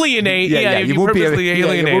alienate, if you purposely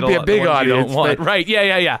alienate, it won't be a big audience. You don't want. Right,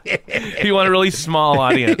 yeah. If you want a really small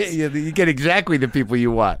audience. You get exactly the people you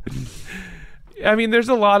want. I mean, there's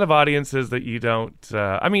a lot of audiences that you don't.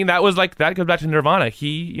 That goes back to Nirvana.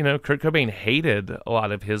 Kurt Cobain hated a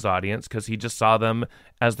lot of his audience because he just saw them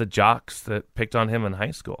as the jocks that picked on him in high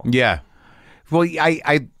school. Yeah. Well,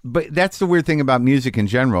 but that's the weird thing about music in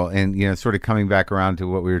general, and sort of coming back around to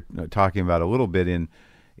what we were talking about a little bit in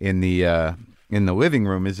the living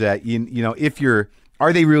room is that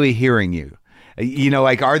are they really hearing you?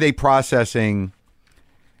 Are they processing,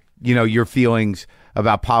 your feelings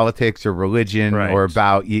about politics or religion or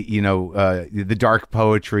about the dark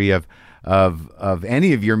poetry of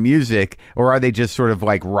any of your music, or are they just sort of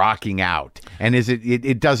like rocking out? And is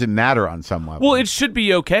it doesn't matter on some level? Well, it should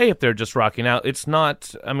be okay if they're just rocking out. It's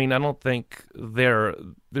not. I mean, I don't think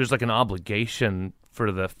there's like an obligation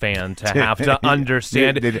for the fan to have to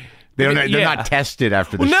understand. They're not tested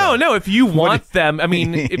after the show. No. If you want them, I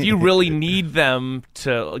mean, if you really need them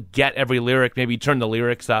to get every lyric, maybe turn the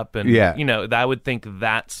lyrics up, and I would think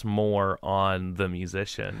that's more on the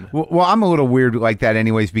musician. Well, I'm a little weird like that,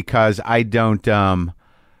 anyways, because I don't I'm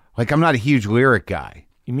not a huge lyric guy.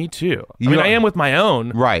 Me too. I am with my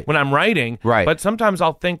own when I'm writing. Right. But sometimes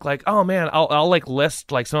I'll think like, oh man, I'll like list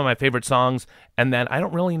like some of my favorite songs, and then I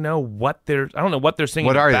don't really know what they're singing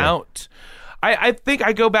What are about. I think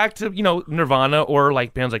I go back to, Nirvana or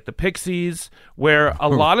like bands like the Pixies, where a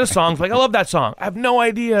lot of songs, like I love that song. I have no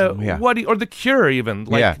idea or The Cure even.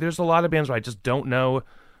 Like there's a lot of bands where I just don't know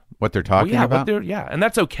what they're talking about. And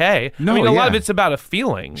that's okay. No, a lot of it's about a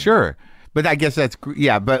feeling. Sure. But I guess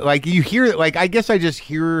but like you hear, like I guess I just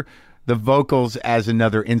hear the vocals as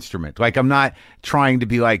another instrument. Like I'm not trying to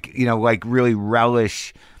be like, like really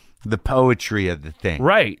relish the poetry of the thing.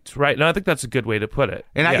 Right. No, I think that's a good way to put it.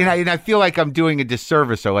 And I feel like I'm doing a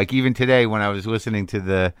disservice. So like even today when I was listening to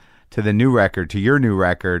the new record, to your new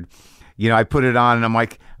record, I put it on and I'm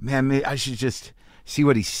like, man, I should just see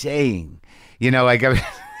what he's saying. Like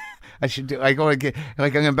I should do, like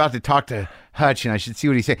I'm about to talk to Hutch and I should see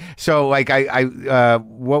what he's saying. So like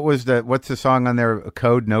what's the song on there?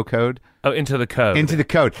 Code, No Code? Oh, Into the Code. Into the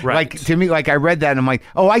Code. Right. Like to me, like I read that and I'm like,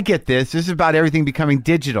 oh, I get this. This is about everything becoming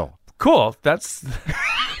digital. Cool. That's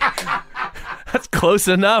close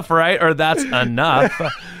enough, right? Or that's enough.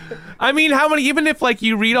 I mean, how many? Even if like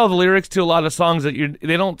you read all the lyrics to a lot of songs that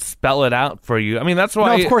they don't spell it out for you. I mean, that's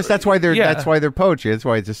why. No, of course, that's why they're poetry. That's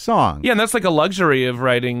why it's a song. Yeah, and that's like a luxury of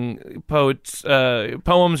writing poems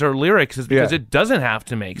or lyrics, is because it doesn't have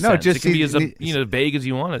to make sense. It can be as vague as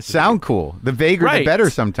you want it to sound cool. The vaguer, the better.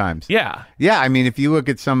 Sometimes. Yeah. Yeah. I mean, if you look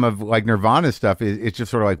at some of like Nirvana stuff, it's just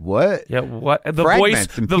sort of like what? Yeah. What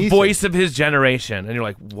the voice of his generation, and you're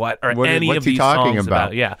like, what are any of these songs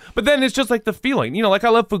about? Yeah. But then it's just like the feeling. Like I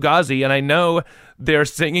love Fugazi. And I know they're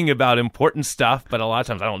singing about important stuff, but a lot of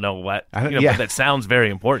times I don't know what. But that sounds very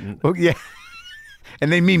important. Oh, yeah. And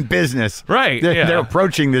they mean business. Right. They're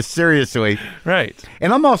approaching this seriously. Right.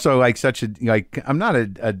 And I'm also like I'm not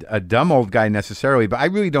a dumb old guy necessarily, but I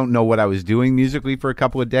really don't know what I was doing musically for a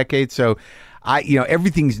couple of decades. So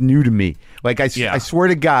everyth's new to me. Like I swear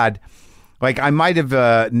to God, like I might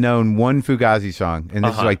have known one Fugazi song, and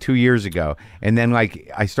this is like 2 years ago. And then like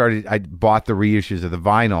I bought the reissues of the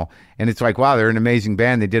vinyl, and it's like, wow, they're an amazing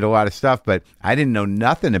band. They did a lot of stuff, but I didn't know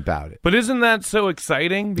nothing about it. But isn't that so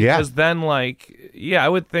exciting? Because then I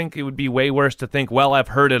would think it would be way worse to think, well, I've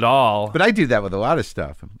heard it all. But I do that with a lot of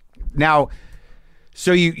stuff. Now,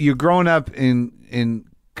 so you're growing up in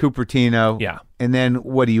Cupertino. Yeah. And then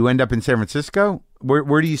what, do you end up in San Francisco?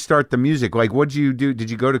 Where do you start the music? Like, what did you do?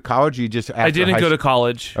 Did you go to college? Or you just I didn't go to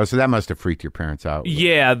college. Oh, so that must have freaked your parents out.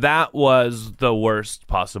 Yeah, that was the worst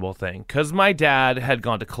possible thing. Because my dad had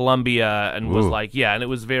gone to Columbia and was like, and it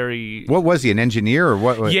was very... What was he, an engineer or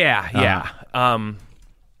what? Yeah.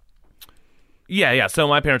 So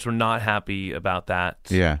my parents were not happy about that.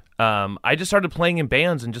 Yeah. I just started playing in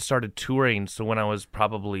bands and just started touring. So when I was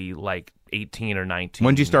probably like 18 or 19.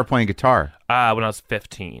 When did you start playing guitar? When I was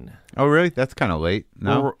 15. Oh, really? That's kind of late.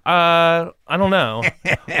 No? I don't know.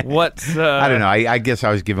 What? I don't know. I guess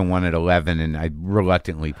I was given one at 11 and I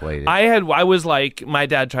reluctantly played it. I was like, my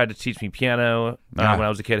dad tried to teach me piano when I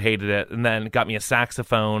was a kid, hated it, and then got me a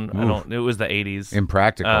saxophone. It was the 80s.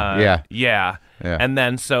 Impractical. Yeah. And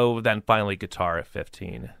then finally guitar at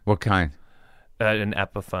 15. What kind? An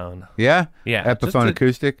Epiphone. Yeah? Yeah. Epiphone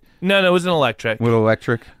acoustic? No, it was an electric. Little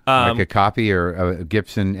electric? Like a copy or a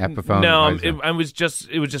Gibson Epiphone? No, it was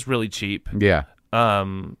just really cheap. Yeah.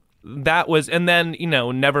 That was, and then,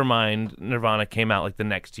 Nevermind, Nirvana came out like the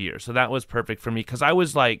next year. So that was perfect for me because I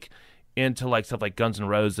was like into like stuff like Guns N'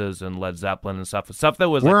 Roses and Led Zeppelin and stuff that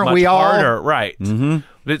was like much harder. Right. Mm-hmm.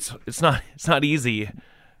 But it's not easy.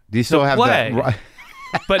 Do you still have play. that?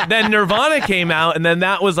 But then Nirvana came out, and then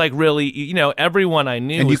that was like really, everyone I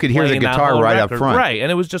knew. And you could hear the guitar right up front. Right,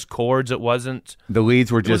 and it was just chords. It wasn't. The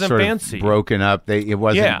leads were just sort of broken up. It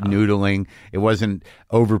wasn't noodling. It wasn't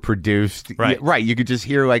overproduced. Right. Right. You could just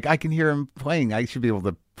hear, like, I can hear him playing. I should be able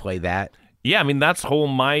to play that. Yeah, I mean, that's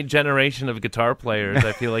my generation of guitar players,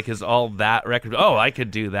 I feel like, is all that record. Oh, I could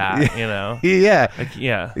do that, Yeah.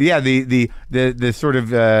 Yeah. Yeah, the sort of,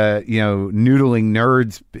 noodling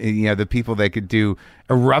nerds, the people that could do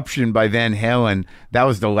Eruption by Van Halen, that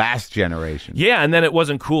was the last generation. Yeah, and then it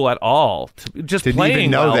wasn't cool at all. Just Didn't playing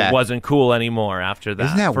even know that. wasn't cool anymore after that.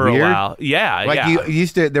 Isn't that for weird? a while. Yeah, like you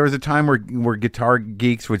used to, there was a time where guitar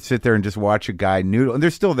geeks would sit there and just watch a guy noodle, and they're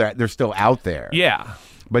still there. They're still out there. Yeah.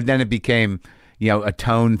 But then it became, a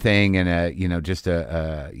tone thing and just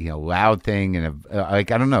a loud thing and I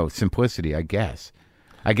don't know, simplicity, I guess.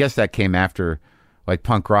 I guess that came after, like,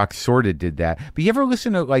 punk rock sort of did that. But you ever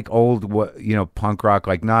listen to, like, old, punk rock,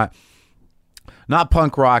 like not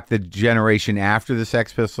punk rock the generation after the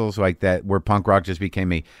Sex Pistols, like that, where punk rock just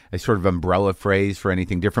became a sort of umbrella phrase for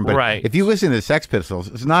anything different. But right. If you listen to the Sex Pistols,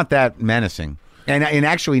 it's not that menacing. And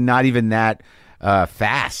actually not even that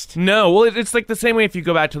fast. No, well, it's like the same way if you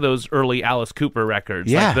go back to those early Alice Cooper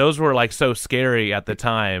records. Yeah. Like, those were like so scary at the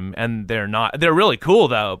time, and they're not. They're really cool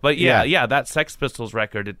though. But yeah, that Sex Pistols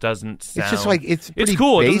record, it doesn't sound. It's just like it's pretty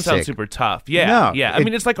cool. basic. It doesn't sound super tough. Yeah, No, yeah. I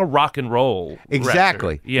mean, it's like a rock and roll.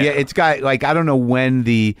 Exactly. record. Yeah. It's got like I don't know when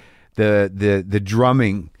the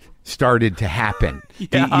drumming started to happen.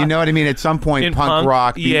 Yeah. You know what I mean? At some point, In punk punk,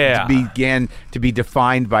 rock yeah. began to be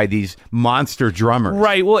defined by these monster drummers.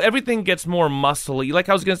 Right. Well, everything gets more muscly. Like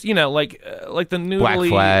I was gonna, like the noodly. Black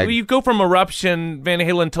Flag. You go from Eruption, Van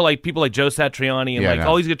Halen to like people like Joe Satriani and Yeah, like no.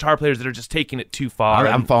 all these guitar players that are just taking it too far.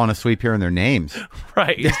 I'm falling asleep hearing their names.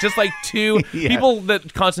 Right. It's just like two Yeah. people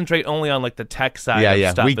that concentrate only on like the tech side Yeah, of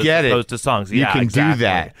yeah. stuff We get as it. opposed to songs. You Yeah, can do exactly.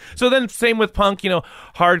 that. So then same with punk,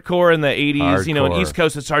 hardcore in the 80s, in Hardcore. East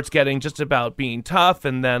Coast it starts getting just about being tough,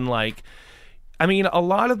 and then like I mean, a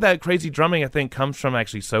lot of that crazy drumming, I think, comes from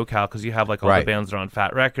actually SoCal, because you have like all Right. the bands that are on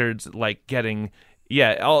Fat Records, like getting,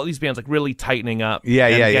 all these bands like really tightening up. Yeah,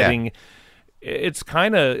 and yeah. getting, It's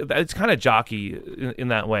kind of jockey in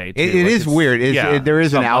that way. Too. It Like, is it's- weird. There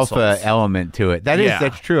is an some alpha muscles. element to it. Yeah.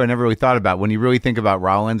 That's true. I never really thought about when you really think about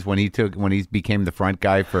Rollins when he became the front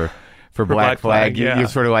guy for Black Black Flag. Flag, yeah. You're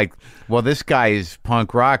sort of like, well, this guy is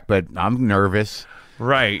punk rock, but I'm nervous.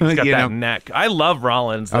 Right. He's got You that know? neck. I love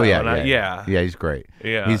Rollins. Though, Oh yeah, and yeah, he's great.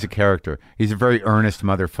 Yeah. He's a character. He's a very earnest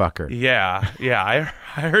motherfucker. Yeah.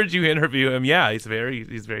 I heard you interview him. Yeah, he's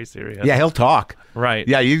very serious. Yeah, he'll talk. Right.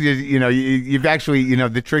 Yeah, you've actually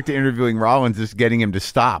the trick to interviewing Rollins is getting him to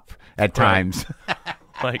stop at times.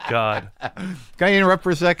 My God. Can I interrupt for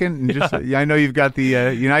a second? And just, I know you've got the,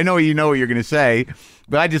 I know what you're going to say,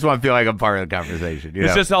 but I just want to feel like I'm part of the conversation.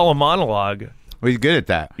 It's just all a monologue. Well, he's good at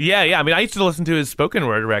that. Yeah. I mean, I used to listen to his spoken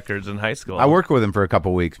word records in high school. I worked with him for a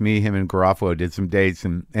couple weeks. Me, him, and Garofalo did some dates,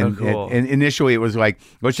 and cool. and initially it was like,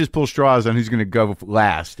 let's just pull straws on who's going to go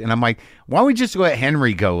last. And I'm like, why don't we just let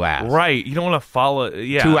Henry go last? Right. You don't want to follow.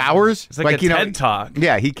 Yeah. 2 hours? It's like a TED Talk.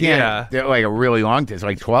 Yeah, he can't. They're like a really long. It's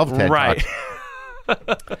like 12 TED Right. Talks.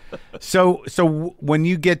 So when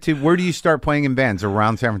you get to, where do you start playing in bands?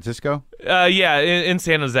 Around San Francisco? Yeah, in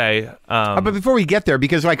San Jose. But before we get there,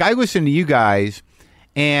 because like I listen to you guys,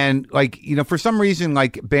 and like for some reason,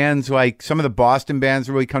 like bands like some of the Boston bands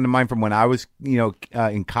really come to mind from when I was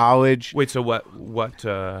in college. Wait, so what?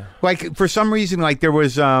 Like for some reason, like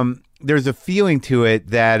there's a feeling to it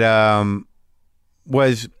that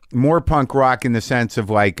was more punk rock in the sense of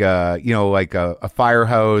like like a Fire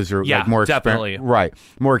Hose or Yeah, like more definitely. right,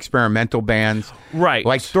 more experimental bands, Right.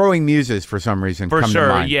 like Throwing Muses for some reason For come to sure,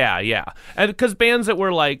 mind. yeah, and because bands that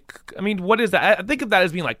were like, I mean, what is that? I think of that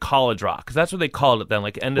as being like college rock, because that's what they called it then,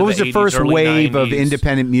 like end of What was the 80s, first early wave 90s. of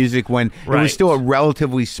independent music when it Right. was still a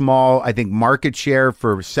relatively small, I think, market share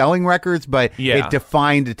for selling records, but Yeah. it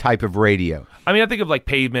defined a type of radio. I mean, I think of like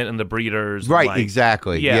Pavement and the Breeders, and, Right, like,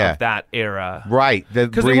 exactly, yeah, yeah. of that era, Right, the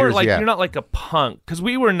Because they Breeders, weren't like yeah. you're not like a punk, because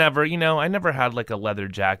we were never, I never had like a leather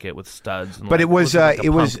jacket with studs. And, But like, it was, wasn't, like, a it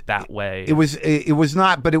was punk that way. It was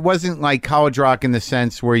not, but it wasn't like college rock in the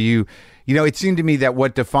sense where it seemed to me that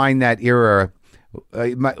what defined that era,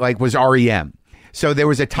 like, was REM. So there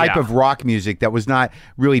was a type Yeah. of rock music that was not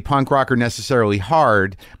really punk rock or necessarily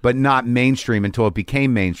hard, but not mainstream until it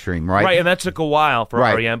became mainstream, right? Right, and that took a while for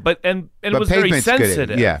Right. REM, but it But was very Pavement's good at it,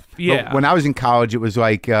 sensitive. Yeah. yeah. But when I was in college, it was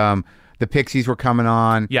like the Pixies were coming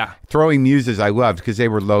on. Yeah. Throwing Muses I loved because they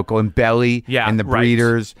were local, and Belly Yeah, and the right.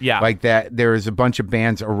 Breeders. Yeah. Like that. There was a bunch of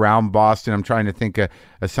bands around Boston. I'm trying to think of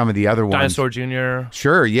some of the other ones. Dinosaur Jr.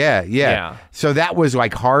 Sure, yeah. Yeah. So that was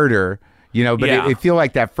like harder, but Yeah. it feel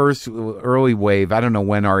like that first early wave, I don't know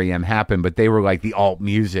when REM happened, but they were like the alt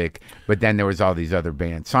music, but then there was all these other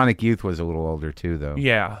bands. Sonic Youth was a little older too, though.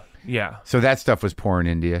 Yeah. So that stuff was pouring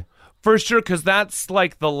India. For sure, because that's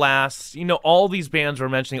like the last, all these bands we're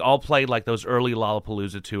mentioning all played like those early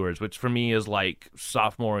Lollapalooza tours, which for me is like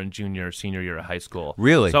sophomore and senior year of high school.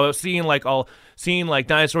 Really? So I was seeing like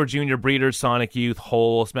Dinosaur Jr., Breeders, Sonic Youth,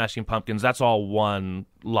 Hole, Smashing Pumpkins. That's all one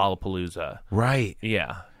Lollapalooza. Right.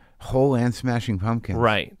 Yeah. Hole and Smashing Pumpkins.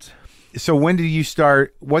 Right. So when did you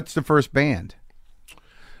start? What's the first band?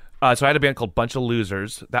 So I had a band called Bunch of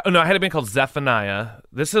Losers. I had a band called Zephaniah.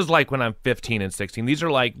 This is like when I'm 15 and 16. These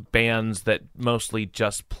are like bands that mostly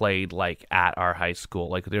just played like at our high school.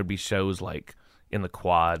 Like there'd be shows like in the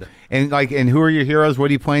quad. And who are your heroes? What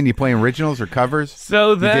are you playing? Do you play originals or covers?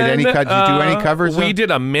 So then, did you do any covers? We though?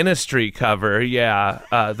 did a Ministry cover. Yeah,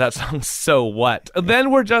 that song's So What.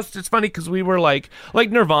 Then it's funny because we were like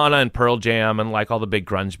Nirvana and Pearl Jam and like all the big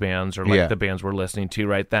grunge bands or like Yeah. the bands we're listening to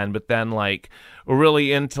right then. But then like we're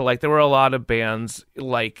really into like there were a lot of bands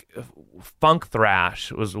like funk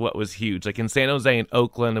thrash was what was huge. Like in San Jose and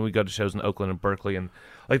Oakland, and we go to shows in Oakland and Berkeley and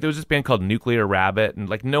Like there was this band called Nuclear Rabbit, and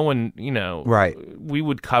like no one, Right. We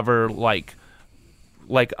would cover like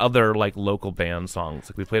other like local band songs.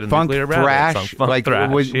 Like we played a Funk Nuclear Rabbit thrash, song. Funk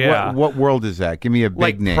thrash. Yeah. What world is that? Give me a big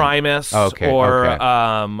like name. Primus Okay, or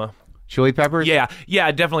okay. Chili Peppers.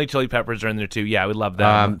 yeah, definitely Chili Peppers are in there too. Yeah, we love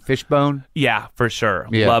them. Fishbone. Yeah, for sure.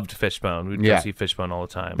 Yeah. Loved Fishbone. We'd Yeah. go see Fishbone all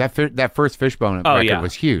the time. That first Fishbone record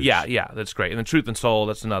was huge. Yeah, that's great. And then Truth and Soul,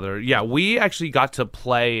 that's another. Yeah, we actually got to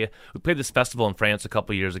play. We played this festival in France a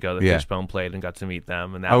couple years ago that Yeah. Fishbone played and got to meet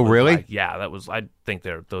them. And that Oh, was really? like- yeah, that was. I think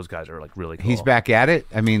those guys are like really cool. He's back at it.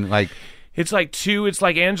 I mean, like, It's like two. It's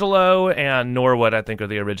like Angelo and Norwood, I think, are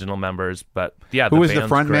the original members. But yeah, Who was the band's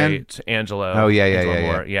front man? great. Angelo. Oh, yeah, Angelo yeah.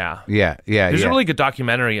 Moore, yeah. yeah. There's a really good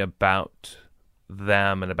documentary about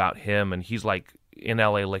them and about him, and he's like in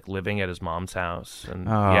LA, like living at his mom's house, and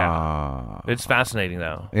yeah, it's fascinating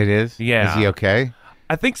though. It is. Yeah. Is he okay?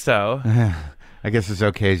 I think so. I guess as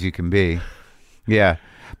okay as you can be. Yeah.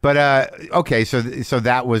 But okay, so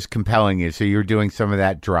that was compelling you. So you're doing some of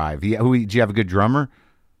that drive. Yeah, did you have a good drummer?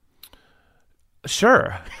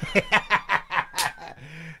 Sure.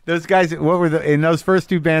 Those guys, what were in those first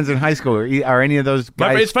two bands in high school? Are any of those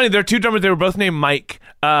guys? It's funny. There are two drummers. They were both named Mike.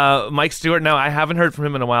 Mike Stewart. No, I haven't heard from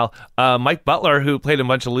him in a while. Mike Butler, who played in a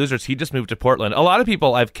bunch of Losers, he just moved to Portland. A lot of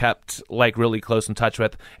people I've kept like really close in touch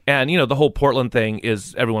with, and the whole Portland thing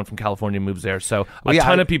is everyone from California moves there. So a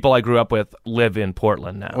ton of people I grew up with live in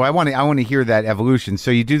Portland now. Well, I want to hear that evolution. So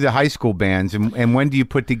you do the high school bands, and when do you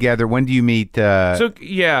put together? When do you meet?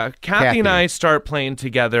 Kathy and I start playing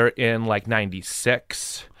together in like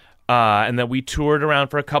 '96. And then we toured around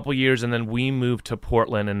for a couple years, and then we moved to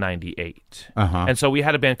Portland in '98. And so we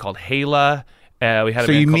had a band called Hala. So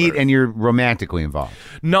you meet and you're romantically involved?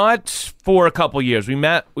 Not for a couple years. We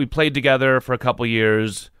met, we played together for a couple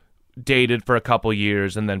years, dated for a couple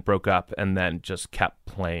years, and then broke up, and then just kept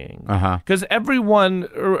playing. Because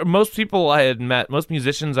most people I had met, most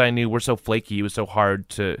musicians I knew were so flaky. It was so hard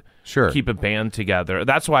to keep a band together.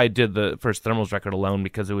 That's why I did the first Thermals record alone,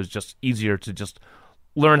 because it was just easier to just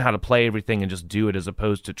learn how to play everything and just do it as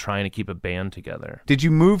opposed to trying to keep a band together. Did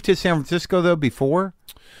you move to San Francisco, though, before?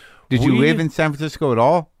 Did you live in San Francisco at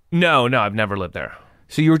all? No, I've never lived there.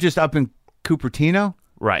 So you were just up in Cupertino?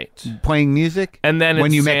 Right. Playing music? And then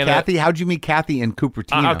when you met Kathy? How'd you meet Kathy in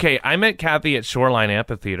Cupertino? Okay, I met Kathy at Shoreline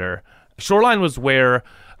Amphitheater. Shoreline was where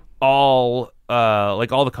all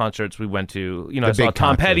the concerts we went to, I saw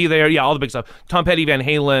Tom Petty there. Yeah, all the big stuff. Tom Petty, Van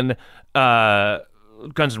Halen,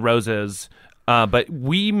 Guns N' Roses. But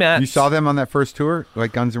we met. You saw them on that first tour,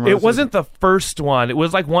 like Guns N' Roses? It wasn't the first one. It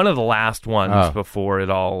was like one of the last ones before it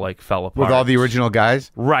all like fell apart. With all the original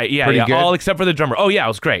guys? Right, yeah. Pretty good? All except for the drummer. Oh, yeah, it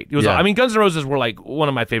was great. It was. Yeah. I mean, Guns N' Roses were like one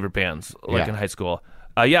of my favorite bands in high school.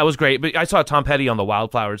 Yeah, it was great. But I saw Tom Petty on the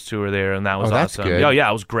Wildflowers tour there, and that was that's awesome. good. Oh, yeah,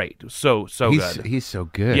 it was great. It was so good. He's so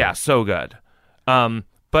good. Yeah, so good.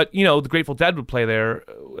 But the Grateful Dead would play there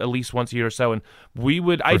at least once a year or so, and we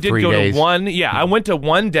would. I did 3 go days. to one. Yeah, I went to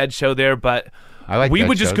one Dead show there, but we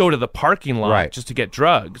would just go to the parking lot just to get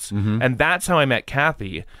drugs, and that's how I met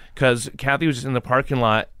Kathy. Because Kathy was just in the parking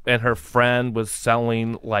lot, and her friend was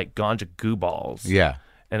selling like ganja goo balls. Yeah.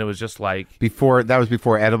 And it was just like that was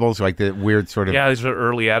before edibles, like the weird sort of these are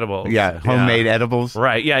early edibles. Yeah, homemade edibles.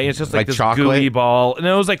 Right. Yeah, it's just like this chocolate? gooey ball, and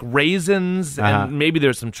it was like raisins, and maybe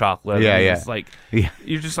there's some chocolate. Yeah, and yeah. It's like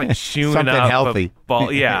you're just like chewing Something up healthy. a ball.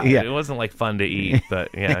 Yeah, Yeah. It wasn't like fun to eat, but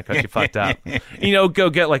it got you fucked up. Go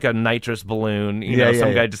get like a nitrous balloon.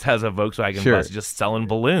 Some guy just has a Volkswagen bus just selling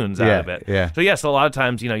balloons out of it. Yeah. So a lot of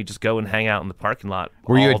times you just go and hang out in the parking lot.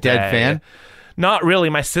 Were you all a Dead day. fan? Not really.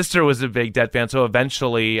 My sister was a big Dead fan, so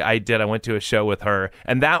eventually I went to a show with her,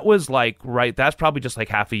 and that was that's probably just like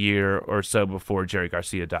half a year or so before Jerry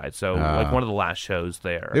Garcia died. So like one of the last shows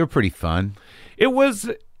there. They were pretty fun. It was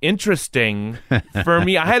interesting for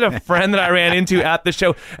me. I had a friend that I ran into at the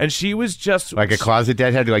show, and she was just Like a closet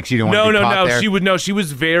deadhead, like she didn't want to be caught there? No. She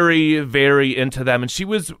was very, very into them, and she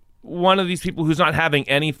was one of these people who's not having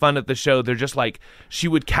any fun at the show. They're just like, she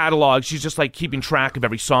would catalog. She's just like keeping track of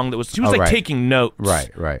every song that was. She was taking notes.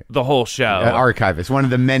 Right. The whole show. Archivist, one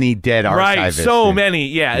of the many dead archivists. Right, so many.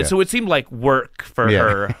 Yeah. So it seemed like work for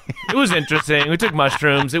her. It was interesting. We took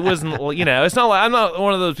mushrooms. It wasn't. It's not like I'm not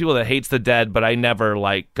one of those people that hates the dead, but I never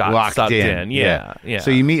got locked sucked in. Yeah.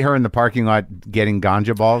 So you meet her in the parking lot getting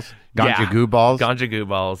ganja balls. Goo balls? Ganja goo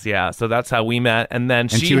balls, yeah. So that's how we met. And then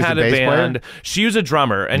she was had a a bass band. player? She was a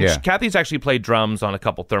drummer. And Yeah. Kathy's actually played drums on a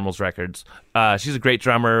couple Thermals records. She's a great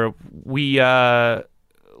drummer. We, the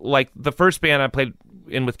first band I played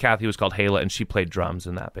in with Kathy was called Hala, and she played drums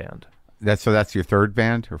in that band. That's your third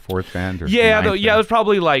band or fourth band? Or Yeah, ninth it band? was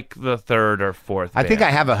probably like the third or fourth. I think band.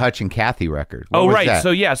 I have a Hutch and Cathy record. What Oh, was right.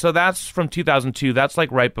 that? So that's from 2002. That's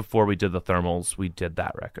like right before we did the Thermals. We did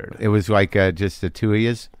that record. It was like just the two of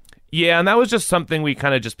yous? Yeah, and that was just something we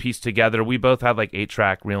kind of just pieced together. We both have like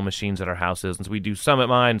 8-track real machines at our houses, and so we do some at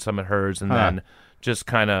mine, some at hers, and then just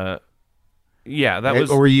kind of. Yeah, that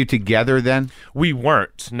was. Or were you together then? We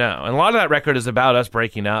weren't, no. And a lot of that record is about us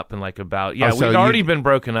breaking up and like about. Yeah, so we'd already been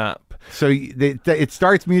broken up. So it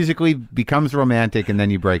starts musically, becomes romantic, and then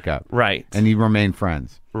you break up. Right. And you remain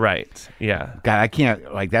friends. Right. Yeah. God, I can't,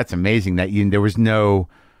 that's amazing that there was no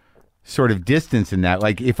sort of distance in that.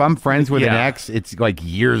 Like, if I'm friends with an Yeah. ex, it's like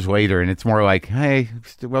years later, and it's more like, hey,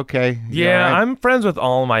 okay. you Yeah, all right? I'm friends with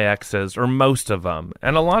all my exes, or most of them.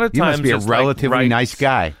 And a lot of You times must be a it's like, relatively right- nice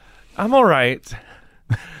guy. I'm all right.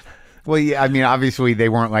 Well, yeah, I mean, obviously they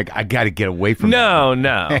weren't like, I got to get away from No.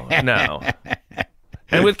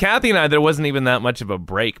 And with Kathy and I, there wasn't even that much of a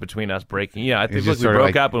break between us breaking. Yeah, I think It's look, just we sort of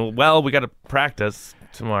broke like- up, and well, we got to practice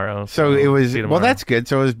tomorrow. So it was, see you well, tomorrow. that's good.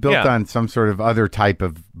 So it was built Yeah. on some sort of other type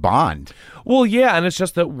of bond. Well, yeah, and it's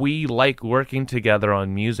just that we like working together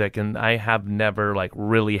on music, and I have never like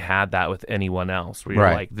really had that with anyone else. Where you're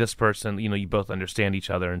Right. like this person, you both understand each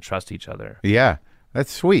other and trust each other. Yeah,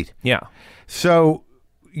 that's sweet. Yeah. So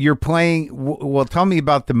you're playing, well, tell me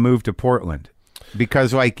about the move to Portland,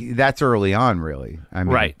 because like that's early on, really. I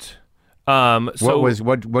mean, Right. So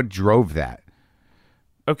what drove that?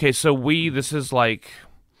 okay, so this is like,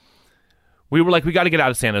 we were like, we got to get out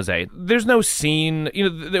of San Jose. There's no scene,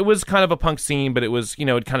 it was kind of a punk scene, but it was,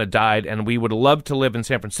 it kind of died, and we would love to live in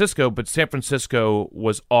San Francisco, but San Francisco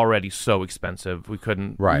was already so expensive. We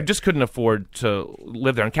Right. just couldn't afford to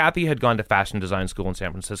live there. And Kathy had gone to fashion design school in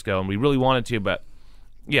San Francisco, and we really wanted to, but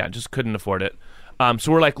yeah, just couldn't afford it.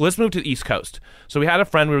 So we're like, let's move to the East Coast. So we had a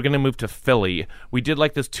friend, we were going to move to Philly. We did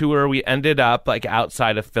like this tour. We ended up like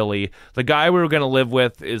outside of Philly. The guy we were going to live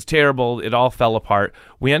with is terrible. It all fell apart.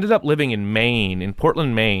 We ended up living in Maine, in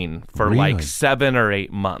Portland, Maine, for Really? like 7 or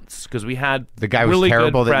 8 months because we had The guy was really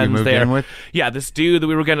terrible good that you friends moved there. in with? Yeah, this dude that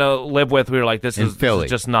we were going to live with, we were like, this is Philly.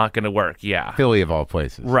 just not going to work. Yeah. Philly of all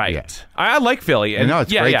places. Right. Yeah. I like Philly. And No,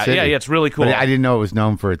 it's a yeah, great yeah, city. yeah, it's really cool. But I didn't know it was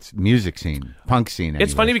known for its music scene, punk scene.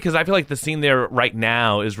 It's funny anyways. because I feel like the scene there right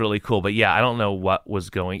now is really cool, but yeah, I don't know what was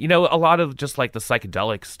going. A lot of just like the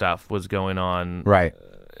psychedelic stuff was going on. Right.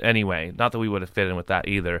 Anyway, not that we would have fit in with that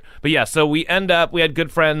either. But yeah, so we had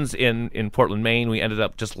good friends in Portland, Maine. We ended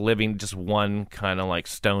up just living just one kind of like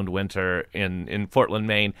stoned winter in Portland,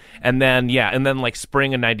 Maine. And then like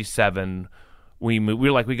spring of 97, we moved. We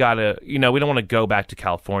were like, we gotta, we don't want to go back to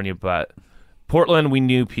California, but Portland, we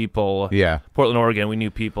knew people. Yeah. Portland, Oregon, we knew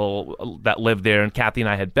people that lived there, and Kathy and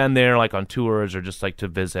I had been there, like on tours or just like to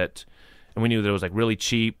visit, and we knew that it was like really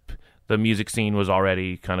cheap. The music scene was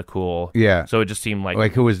already kind of cool. Yeah. So it just seemed like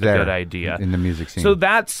Like who was there? a good idea in the music scene? So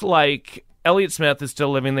that's like Elliott Smith is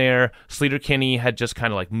still living there. Sleater Kinney had just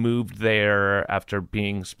kind of like moved there after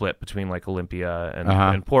being split between like Olympia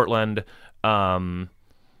and Portland.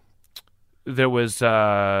 There was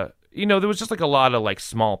there was just like a lot of like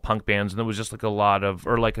small punk bands, and there was just like a lot of,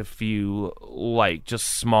 or like a few like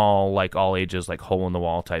just small like all ages like hole in the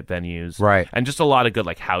wall type venues, Right. And just a lot of good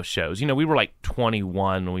like house shows. We were like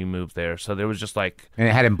 21 when we moved there, so there was just like and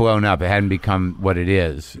it hadn't blown up. It hadn't become what it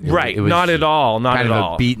is. right, It was not at all, not kind at of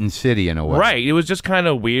all. a beaten city in a way. Right, it was just kind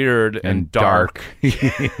of weird and dark.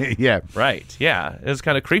 Yeah. Right, yeah, it was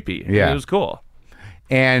kind of creepy. Yeah. It was cool.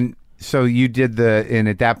 And so you did and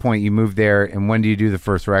at that point you moved there, and when do you do the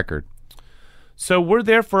first record? So we're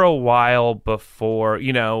there for a while before,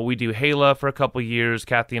 we do Hala for a couple years.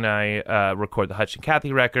 Kathy and I record the Hutch and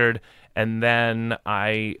Cathy record. And then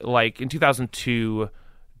in 2002,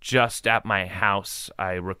 just at my house,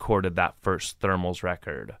 I recorded that first Thermals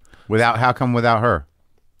record. How come without her?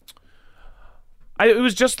 It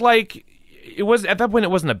was just like, it was at that point, it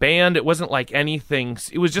wasn't a band. It wasn't like anything.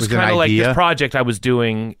 It was just Was it an kind of like idea? this project I was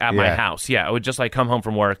doing at my Yeah. house. Yeah. I would just like come home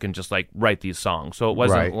from work and just like write these songs. So it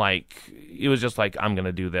wasn't Right. like, it was just like, I'm going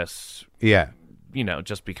to do this, Yeah.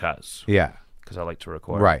 just because Yeah. I like to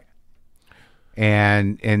record. Right.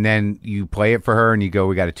 And then you play it for her, and you go,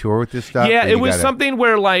 we got to tour with this stuff? Yeah, Or it you was gotta- something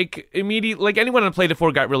where like immediately, like anyone I played it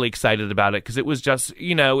for got really excited about it because it was just,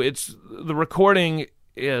 it's the recording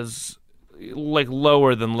is like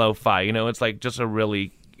lower than lo-fi, it's like just a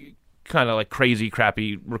really kind of like crazy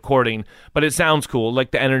crappy recording, but it sounds cool.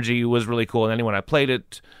 Like the energy was really cool, and anyone I played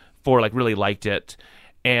it for like really liked it.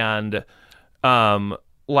 And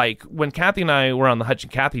like when Kathy and I were on the Hutch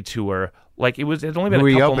and Cathy tour, like it had only been Who were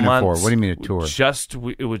a you couple opening months. for? What do you mean a tour?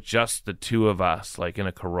 It was just the two of us, like in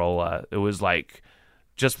a Corolla. It was like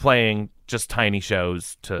just playing just tiny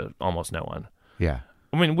shows to almost no one. Yeah.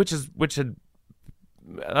 I mean, that's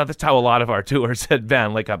how a lot of our tours had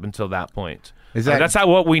been, like up until that point. That's how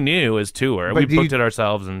what we knew as tour. We booked it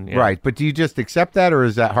ourselves, and right. But do you just accept that, or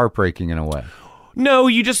is that heartbreaking in a way? No,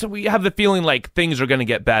 we have the feeling like things are going to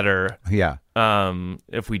get better. Yeah.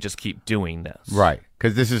 If we just keep doing this. Right.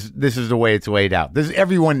 Because this is the way it's laid out.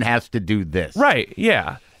 Everyone has to do this. Right.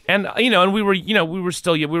 Yeah. And and we were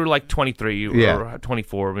still we were like 23 or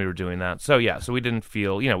 24 when we were doing that. So so we didn't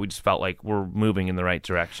feel we just felt like we're moving in the right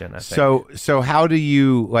direction. I think. So how do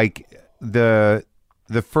you like the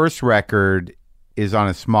first record is on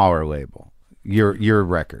a smaller label? Your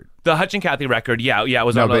record. The Hutch and Cathy record, it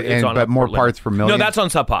was but more parts per million. No, that's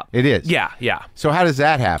on Sub Pop. It is. Yeah. So how does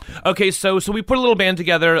that happen? Okay, so we put a little band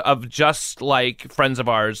together of just like friends of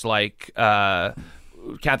ours, like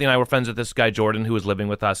Cathy and I were friends with this guy Jordan who was living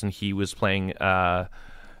with us, and he was playing.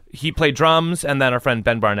 He played drums, and then our friend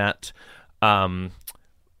Ben Barnett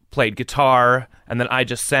played guitar, and then I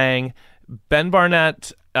just sang. Ben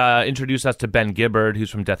Barnett introduced us to Ben Gibbard,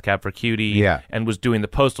 who's from Death Cab for Cutie, and was doing the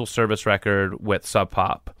Postal Service record with Sub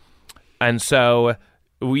Pop. And so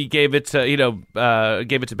we gave it to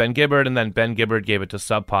Ben Gibbard, and then Ben Gibbard gave it to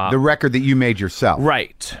Sub Pop. The record that you made yourself.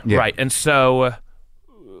 Right. And so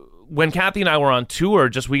when Cathy and I were on tour,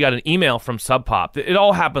 we got an email from Sub Pop. It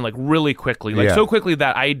all happened like really quickly, so quickly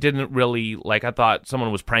that I didn't really I thought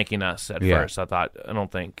someone was pranking us at first. I thought, I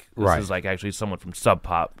don't think this is like actually someone from Sub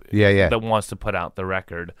Pop that wants to put out the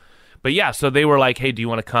record. But so they were like, hey, do you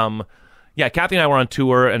want to come? Yeah, Cathy and I were on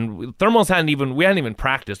tour, and Thermals hadn't even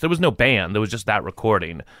practiced. There was no band. There was just that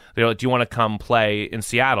recording. They were like, do you want to come play in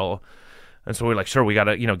Seattle? And so we were like, sure, we got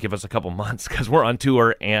to, give us a couple months because we're on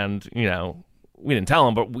tour, and, we didn't tell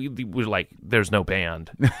them, but we were like, there's no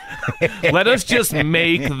band. Let us just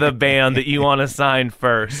make the band that you want to sign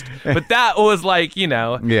first. But that was like, and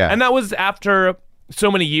that was after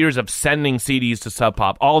so many years of sending CDs to Sub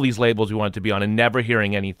Pop, all these labels we wanted to be on, and never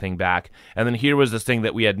hearing anything back. And then here was this thing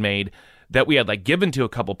that we had made that we had like given to a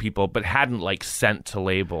couple people, but hadn't like sent to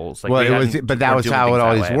labels. Like, that was how it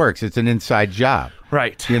always works. It's an inside job,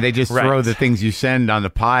 right? They just throw the things you send on the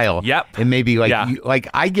pile. Yep. And maybe like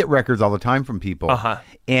I get records all the time from people,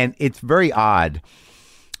 and it's very odd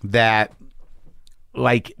that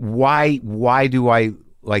like why do I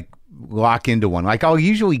like lock into one? Like I'll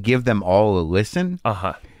usually give them all a listen.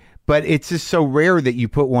 But it's just so rare that you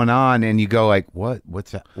put one on and you go like,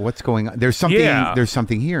 what's that? What's going on? There's something. There's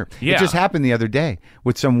something here. Yeah. It just happened the other day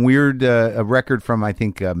with some weird a record from I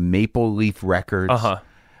think Maple Leaf Records.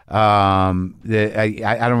 I don't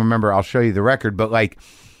remember. I'll show you the record, but like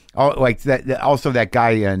that. Also, that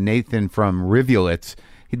guy Nathan from Rivulets.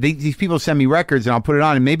 These people send me records and I'll put it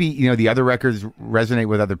on, and maybe the other records resonate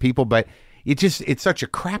with other people, but it's such a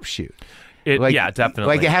crapshoot. Definitely.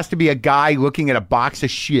 Like it has to be a guy looking at a box of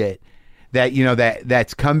shit that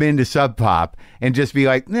that's come into Sub Pop and just be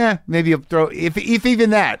like, maybe you'll throw if even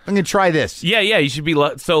that. I'm gonna try this. Yeah. You should be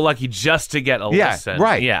so lucky just to get a listen.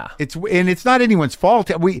 Right. Yeah. It's not anyone's fault.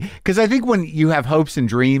 Because I think when you have hopes and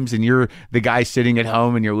dreams and you're the guy sitting at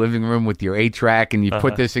home in your living room with your 8-track and you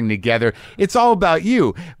put this thing together, it's all about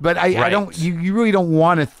you. But I don't. You really don't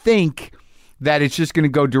want to think that it's just going to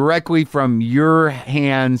go directly from your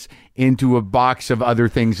hands into a box of other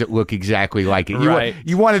things that look exactly like it.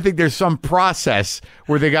 You want to think there's some process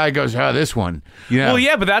where the guy goes, this one. Well,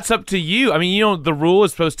 yeah, but that's up to you. I mean, the rule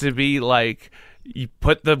is supposed to be like you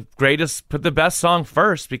put the best song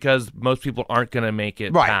first because most people aren't going to make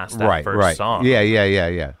it past that first song.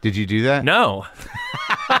 Yeah. Did you do that? No.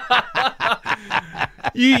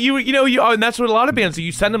 And that's what a lot of bands do.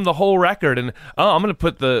 You send them the whole record, and I'm going to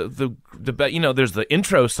put the there's the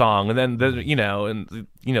intro song, and then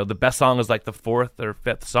the best song is like the 4th or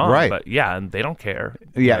 5th song, right? But and they don't care,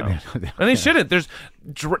 and they shouldn't.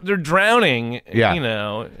 They're drowning,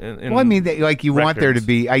 Well, I mean, you want there to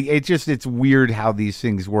be. It's weird how these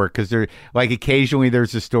things work because they're like occasionally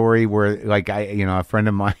there's a story where like a friend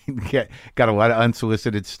of mine got a lot of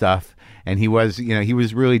unsolicited stuff, and he was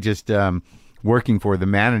really just working for the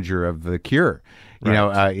manager of The Cure, in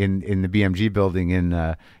the BMG building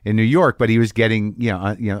in New York, but he was getting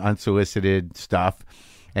unsolicited stuff,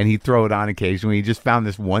 and he'd throw it on occasionally. He just found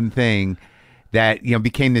this one thing that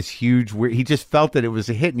became this huge. He just felt that it was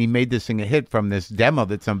a hit, and he made this thing a hit from this demo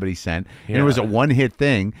that somebody sent, and it was a one-hit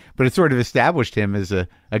thing, but it sort of established him as a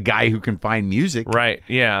guy who can find music, right?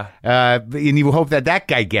 Yeah, and you hope that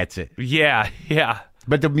guy gets it. Yeah.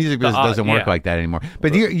 But the music business doesn't work like that anymore.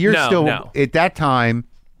 But you're still at that time.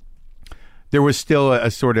 There was still a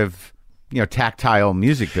sort of tactile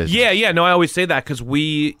music business. Yeah. No, I always say that because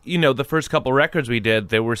we, the first couple records we did,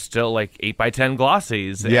 they were still like 8x10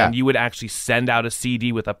 glossies. Yeah. And you would actually send out a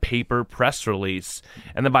CD with a paper press release.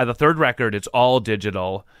 And then by the third record, it's all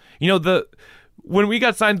digital. When we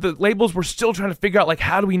got signed, the labels were still trying to figure out, like,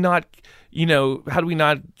 how do we not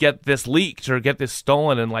get this leaked or get this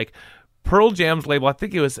stolen? And like Pearl Jam's label, I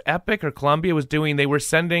think it was Epic or Columbia, they were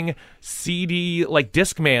sending CD like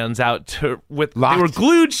Discmans out Locked. they were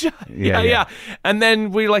glued shut. Yeah. And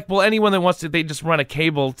then we were like, well, anyone that wants to, they just run a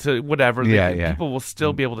cable to whatever. Yeah. People will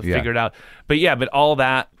still be able to Yeah. figure it out. But all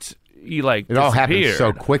that. It all happens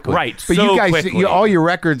so quickly, right? But so you guys, quickly. all your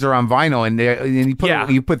records are on vinyl, and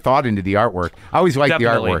you put thought into the artwork. I always like the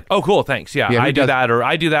artwork. Oh, cool, thanks. Yeah, Yeah, I do does-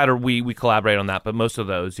 that, or we collaborate on that. But most of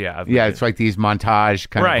those, It's like these montage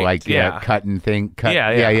kind of Right, like yeah. cutting thing.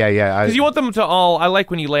 Yeah. Because you want them to all. I like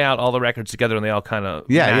when you lay out all the records together and they all kind of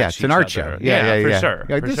it's each an art other. show. For sure.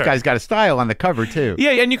 Like, for this sure. guy's got a style on the cover too. Yeah,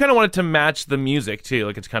 and you kind of want it to match the music too.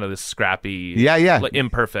 Like it's kind of this scrappy. like,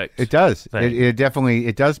 imperfect. It does. thing. It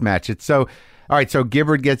definitely does match it. So. All right, so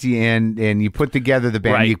Gibbard gets you in, and you put together the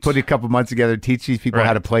band. Right. You put a couple months together, teach these people Right.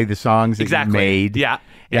 how to play the songs that Exactly. you made. Yeah.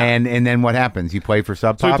 And then what happens? You play for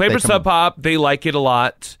Sub Pop? So we play They for come- Sub Pop. They like it a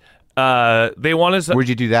lot. They want us. Where'd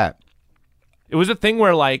you do that? It was a thing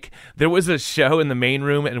where like there was a show in the main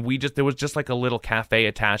room, and there was just like a little cafe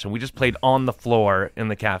attached, and we just played on the floor in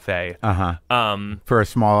the cafe. For a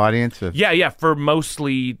small audience? Yeah, for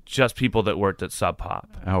mostly just people that worked at Sub Pop.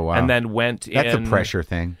 Oh, wow. And then went That's in. a pressure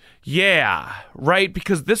thing. Yeah, right.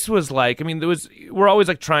 Because this was like, we're always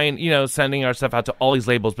like trying, sending our stuff out to all these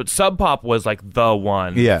labels, but Sub Pop was like the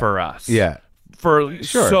one for us. Yeah. For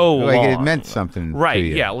Sure. so like long. it meant something. Right, to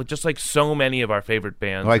you. yeah, just like so many of our favorite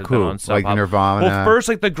bands. Like have been who? on Sub Like Pop. Nirvana? Well, first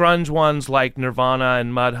like the grunge ones like Nirvana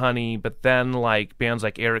and Mudhoney, but then like bands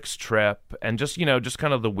like Eric's Trip and just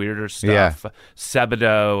kind of the weirder stuff.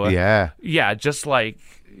 Sebado. Yeah. Just like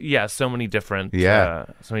so many different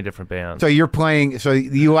bands. So you're playing. So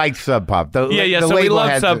you like Sub Pop. The So we label love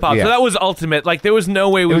had Sub the- Pop. yeah. So that was ultimate. Like there was no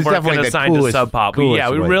way we was weren't definitely going to the sign to coolest- Sub Pop. coolest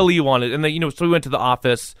We label. really wanted, and so we went to the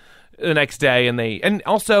office the next day, and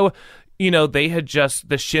also, they had just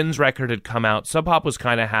the Shins record had come out. Sub Pop was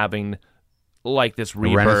kind of having like this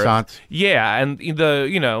rebirth. renaissance? Yeah, and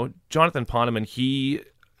Jonathan Poneman, he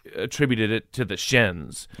attributed it to the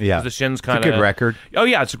Shins. Yeah. 'Cause the Shins It's a kind of good record. Oh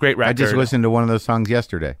yeah, it's a great record. I just listened to one of those songs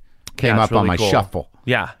yesterday. Came Yeah, up it's on really my cool. shuffle.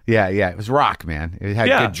 Yeah. Yeah. It was rock, man. It had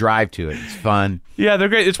Yeah. good drive to it. It's fun. Yeah, they're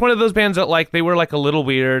great. It's one of those bands that like they were like a little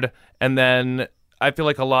weird, and then I feel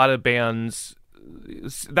like a lot of bands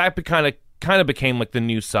that kind of became like the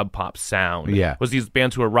new Sub Pop sound. Yeah. Was these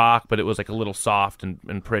bands who were rock, but it was like a little soft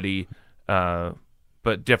and pretty,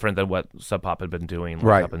 but different than what Sub Pop had been doing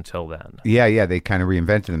Right. up until then. Yeah. They kind of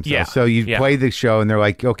reinvented themselves. Yeah. So you Yeah. play the show, and they're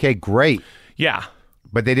like, okay, great. Yeah.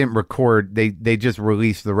 But they didn't record. They just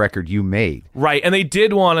released the record you made. Right, and they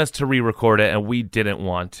did want us to re-record it, and we didn't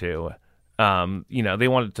want to. They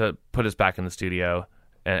wanted to put us back in the studio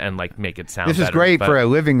and like make it sound. This is better, great but- for a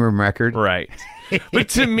living room record. Right. But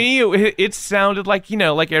to me, it sounded like,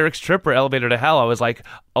 like Eric's Trip or Elevator to Hell. I was like,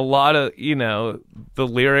 a lot of, the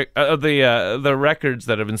lyric, the records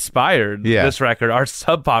that have inspired Yeah. this record are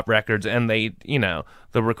Sub Pop records, and they,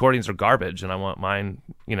 the recordings are garbage, and I want mine,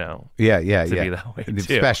 Yeah. to be that way It's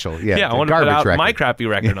too. special. Yeah. Yeah, it's I a want to put garbage out record. my crappy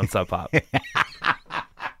record on Sub Pop.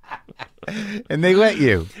 And they let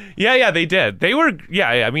you. Yeah, they did. They were,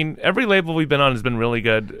 I mean, every label we've been on has been really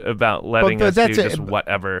good about letting But us do that's just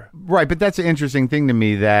whatever. Right, but that's an interesting thing to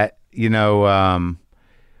me that,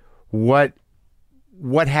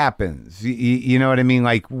 what happens? You know what I mean?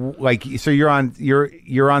 Like so you're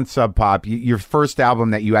on Sub Pop. Your first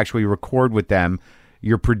album that you actually record with them,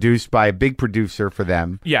 you're produced by a big producer for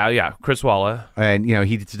them. Yeah, Chris Walla. And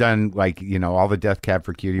he's done like, all the Death Cab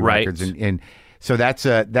for Cutie Right. records and so that's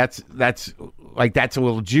a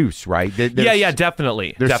little juice, right? Yeah,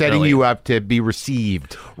 definitely. They're setting definitely. you up to be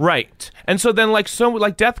received. Right. And so then like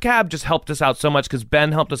Death Cab just helped us out so much because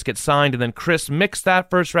Ben helped us get signed, and then Chris mixed that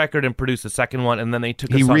first record and produced the second one, and then they took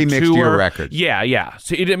us He on remixed tour. your record. Yeah.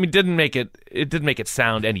 So it didn't make it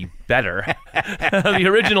sound any better. The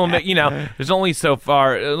original, there's only so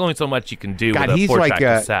much you can do God, with a he's 4-track like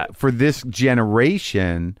cassette. for this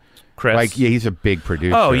generation. Chris. Like, yeah, he's a big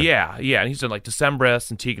producer. Oh yeah, and he's done like Decembrist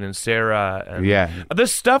and Tegan and Sarah, and Yeah. the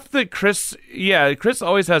stuff that Chris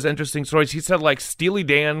always has interesting stories. He said like Steely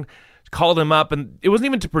Dan called him up, and it wasn't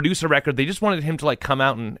even to produce a record. They just wanted him to like come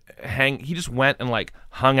out and hang. He just went and like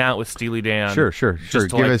hung out with Steely Dan. Sure. just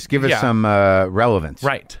to, Give us some relevance.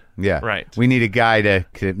 Right. Yeah. Right. We need a guy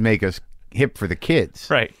to make us hip for the kids.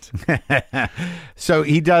 Right. So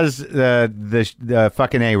he does the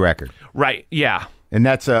fucking A record. Right. Yeah. And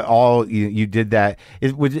that's all you did that.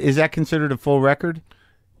 Is that considered a full record?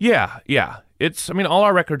 Yeah. Yeah. I mean, all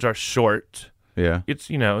our records are short. Yeah. It's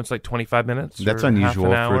like 25 minutes. That's or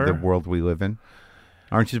unusual half an for the hour. world we live in.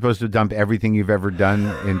 Aren't you supposed to dump everything you've ever done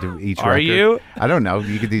into each record? Are you? I don't know.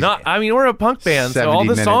 You get these. No, I mean, we're a punk band, so all 70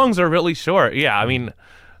 the minute- songs are really short. Yeah, I mean,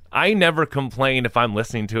 I never complain if I'm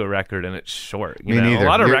listening to a record and it's short. You Me know? neither. A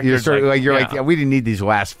lot of You're records, sort of like, you're yeah. like, yeah, we didn't need these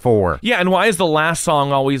last 4. Yeah, and why is the last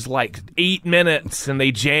song always like 8 minutes and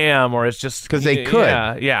they jam, or it's just 'Cause they could.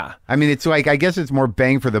 Yeah. I mean, it's like, I guess it's more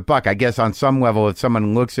bang for the buck. I guess on some level, if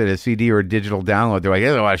someone looks at a CD or a digital download, they're like,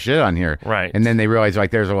 there's a lot of shit on here. Right. And then they realize,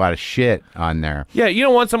 like, there's a lot of shit on there. Yeah, you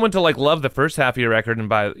don't want someone to like love the first half of your record and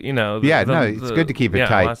buy, Yeah, no, it's good to keep it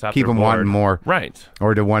tight. last half Keep they're them wanting bored. more. Right.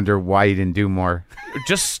 Or to wonder why you didn't do more. Or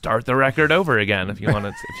just start the record over again if you want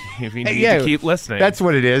to. If you need Yeah, to keep listening. That's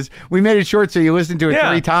what it is. We made it short so you listen to it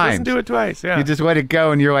 3 times. Listen to it twice. Yeah. You just let it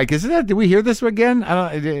go, and you're like, did we hear this again?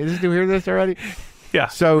 Did we hear this already? yeah.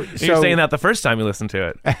 So You're saying that the first time you listen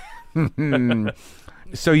to it.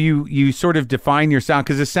 So you sort of define your sound,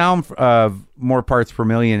 because the sound of More Parts Per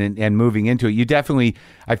Million and moving into it, you definitely,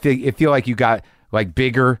 I feel like you got like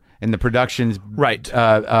bigger and the production's Right.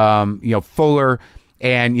 fuller,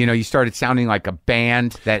 and you started sounding like a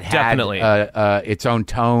band that had Definitely. its own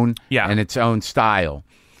tone Yeah. and its own style.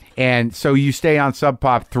 And so you stay on Sub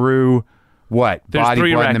Pop through what? There's Body,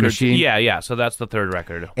 3 Blood, records. and the Machine? Yeah. So that's the 3rd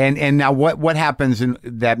record. And now what happens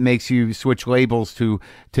that makes you switch labels to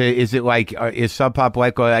is it like is Sub Pop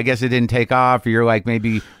like, well, I guess it didn't take off, or you're like,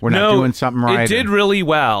 maybe we're not doing something right? It did really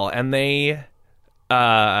well, and they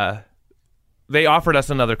offered us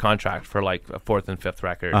another contract for like a 4th and 5th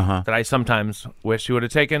record that I sometimes wish you would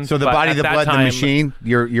have taken. So the but Body, at the that Blood, and the time- Machine,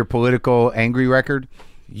 your political angry record.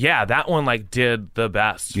 Yeah, that one like did the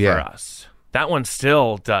best Yeah. for us. That one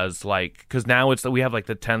still does, like, because now we have like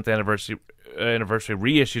the 10th anniversary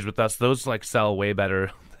reissues with us. Those like sell way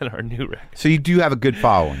better than our new record. So you do have a good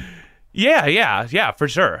following. Yeah, for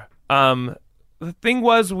sure. The thing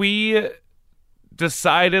was, we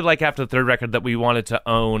decided like after the 3rd record that we wanted to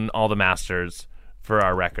own all the masters for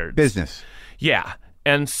our records. Business. Yeah,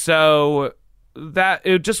 and so that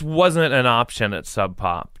it just wasn't an option at Sub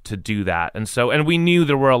Pop to do that, and we knew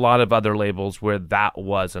there were a lot of other labels where that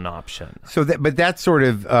was an option. So but that's sort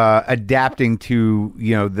of adapting to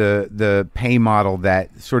the pay model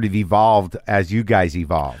that sort of evolved as you guys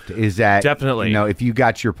evolved. Is that Definitely. if you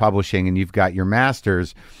got your publishing and you've got your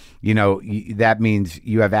masters, that means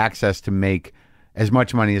you have access to make as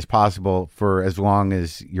much money as possible for as long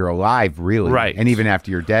as you're alive, really. Right. And even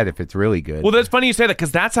after you're dead, if it's really good. Well, that's funny you say that,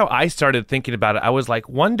 because that's how I started thinking about it. I was like,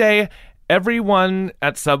 one day everyone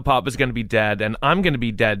at Sub Pop is going to be dead, and I'm going to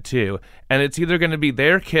be dead too. And it's either going to be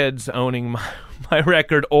their kids owning my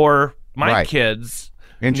record or my Right. kids,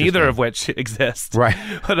 Interesting. neither of which exist. Right.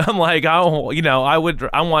 But I'm like, I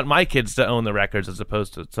want my kids to own the records as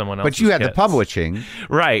opposed to someone else's But you have the kids. publishing.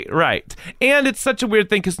 Right. And it's such a weird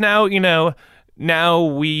thing, because now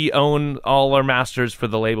we own all our masters for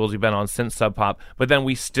the labels we've been on since Sub Pop, but then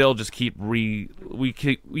we still just keep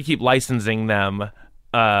keep licensing them,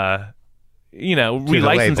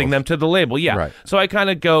 relicensing labels. them to the label. Yeah. Right. So I kind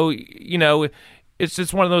of go, it's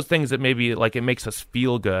just one of those things that maybe like it makes us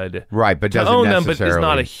feel good, Right, but to doesn't own them, but necessarily. it's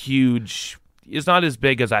not a huge. It's not as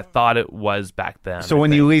big as I thought it was back then. So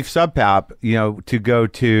when you leave Sub Pop, to go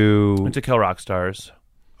to to Kill Rock Stars.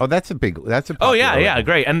 Oh, that's a Oh yeah,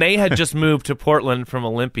 great. And they had just moved to Portland from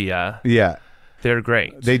Olympia. Yeah. They're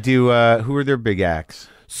great. They do who are their big acts?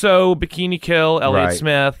 So Bikini Kill, Elliott Right.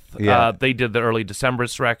 Smith, Yeah. they did the early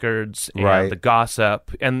Decemberist records and Right. the Gossip,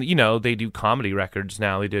 and they do comedy records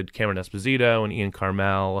now. They did Cameron Esposito and Ian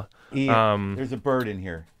Carmel. There's a bird in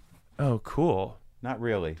here. Oh, cool. Not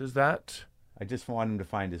really. Does that I just want him to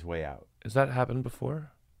find his way out. has that happened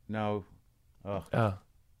before? No. Ugh. Oh,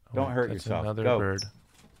 Don't hurt that's yourself. Another Go. bird.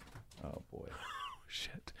 Oh boy.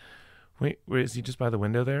 Shit. Wait, is he just by the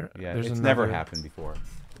window there? Yeah, There's it's never another- happened before.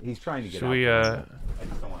 He's trying to get Should out. we? I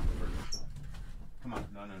just don't want the bird. Come on.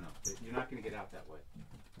 No. You're not going to get out that way.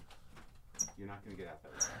 You're not going to get out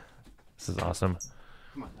that way. This is awesome.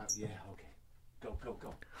 Come on. Yeah, okay. Go. Oh,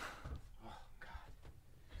 God.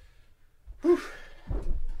 Whew.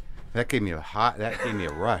 That gave me a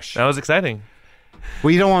rush. That was exciting.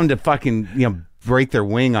 Well, you don't want them to fucking, break their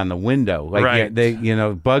wing on the window. Like Right. they,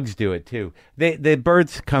 bugs do it too. The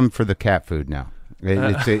birds come for the cat food now.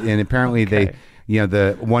 And apparently Okay.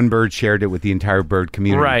 the one bird shared it with the entire bird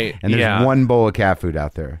community. Right, And there's yeah. one bowl of cat food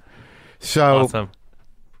out there. So Awesome.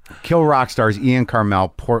 Kill Rock Stars, Ian Carmel,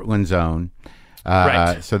 Portland's own.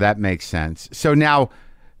 Right. So that makes sense. So now,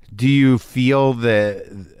 do you feel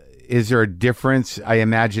is there a difference, I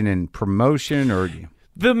imagine, in promotion or?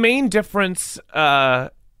 The main difference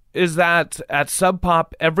is that at Sub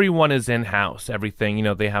Pop, everyone is in-house. Everything,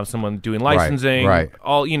 they have someone doing licensing, right.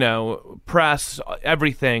 all, press,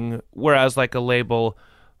 everything. Whereas like a label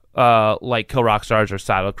like Kill Rock Stars or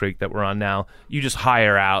Saddle Creek that we're on now, you just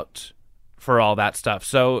hire out for all that stuff.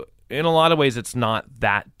 So in a lot of ways, it's not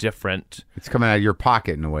that different. It's coming out of your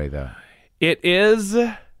pocket in a way, though. It is.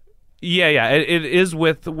 Yeah. It is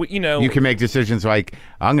with, You can make decisions like,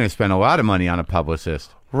 I'm going to spend a lot of money on a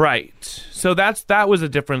publicist. Right. So that was a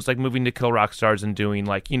difference, like moving to Kill Rock Stars and doing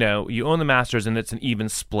like, you own the masters and it's an even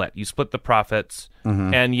split. You split the profits.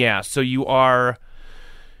 Mm-hmm. And so you are,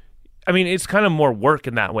 it's kind of more work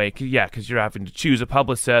in that way. Because you're having to choose a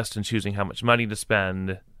publicist and choosing how much money to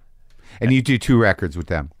spend. And you do 2 records with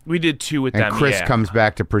them. We did 2 with them. And Chris comes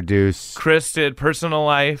back to produce. Chris did Personal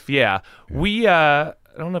Life. Yeah. We, I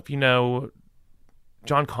don't know if you know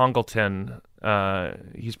John Congleton.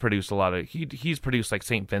 He's produced a lot of he's produced like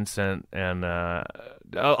St. Vincent and a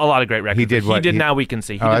lot of great records. He did Now We Can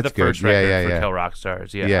See. He did the first record for Kill Rock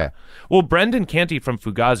Stars. Yeah. Well, Brendan Canty from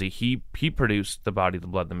Fugazi, he produced The Body, the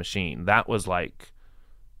Blood, the Machine. That was like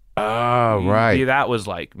right. That was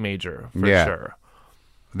like major for sure.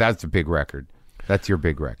 That's a big record. That's your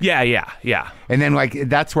big record. Yeah. And then like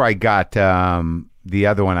that's where I got the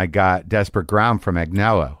other one. I got Desperate Ground from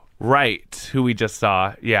Agnello. Right, who we just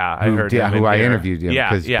saw. Yeah, I heard him. Who I interviewed him.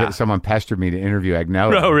 Because someone pestered me to interview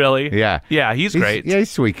Agnello. Oh, really? Yeah. Yeah, he's great. Yeah, he's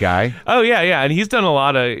a sweet guy. Oh, yeah. And he's done a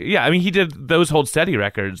lot of, he did those Hold Steady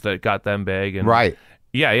records that got them big. And, right.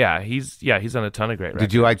 Yeah. He's done a ton of great records.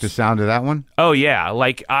 Did you like the sound of that one? Oh, yeah.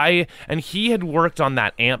 And he had worked on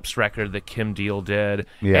that Amps record that Kim Deal did.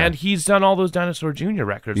 Yeah. And he's done all those Dinosaur Jr.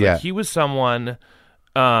 records. Yeah. Like, he was someone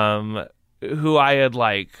who I had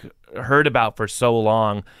heard about for so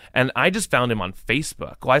long, and I just found him on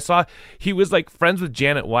Facebook. Well, I saw he was like friends with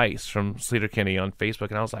Janet Weiss from Sleater-Kinney on Facebook,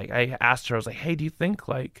 and I asked her, I was like, hey, do you think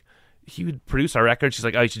like he would produce our record? She's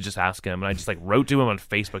like, oh, you should just ask him. And I just wrote to him on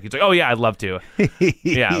Facebook. He's like, oh yeah, I'd love to.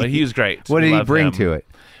 Yeah, but he was great. What did he bring to it?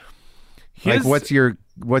 His, what's your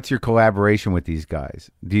collaboration with these guys?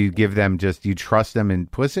 Do you give them do you trust them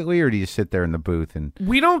implicitly, or do you sit there in the booth and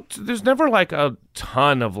there's never a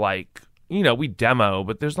ton of we demo,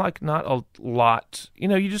 but there's not a lot.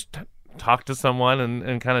 You just talk to someone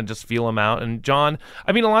and kind of just feel them out. And John,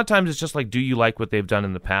 a lot of times it's just do you like what they've done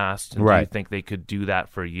in the past? And do you think they could do that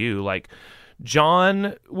for you?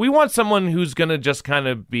 John, we want someone who's going to just kind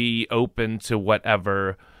of be open to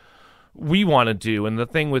whatever we want to do. And the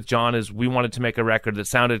thing with John is we wanted to make a record that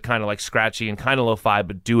sounded kind of scratchy and kind of lo-fi,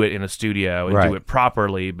 but do it in a studio and do it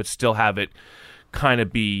properly, but still have it kind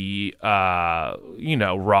of be raw,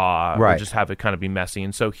 or just have it kind of be messy.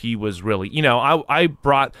 And so he was really, I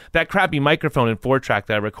brought that crappy microphone and 4-track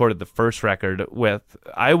that I recorded the first record with.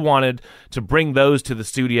 I wanted to bring those to the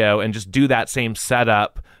studio and just do that same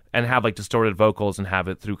setup and have distorted vocals and have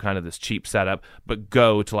it through kind of this cheap setup, but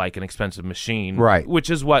go to an expensive machine, right? Which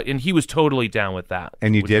is and he was totally down with that.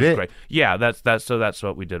 And you did it? Great. Yeah, that's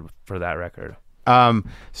what we did for that record.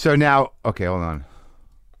 So now, okay, hold on.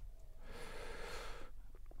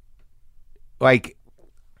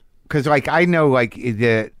 Because I know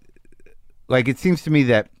it seems to me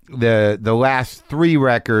that the last 3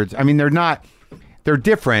 records, they're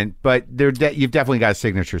different, but you've definitely got a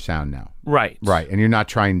signature sound now, right? And you're not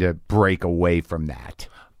trying to break away from that.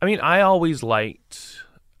 I always think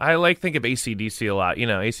of AC/DC a lot.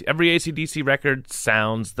 Every AC/DC record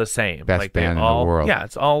sounds the same. Best band in the world. Yeah,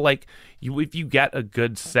 it's all if you get a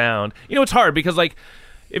good sound, it's hard because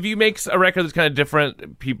if you make a record that's kind of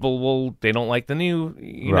different, they don't like the new,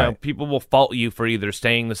 people will fault you for either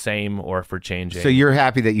staying the same or for changing. So you're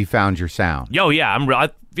happy that you found your sound? Oh, yeah. I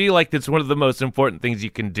feel like it's one of the most important things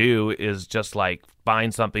you can do is just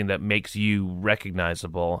find something that makes you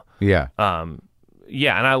recognizable. Yeah.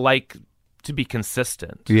 Yeah. And I like to be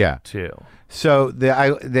consistent. Yeah. Too. So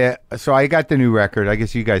so I got the new record. I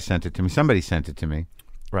guess you guys sent it to me. Somebody sent it to me.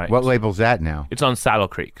 Right. What label's that now? It's on Saddle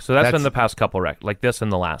Creek. So that's been the past couple records, this and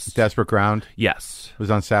the last. Desperate Ground? Yes. It was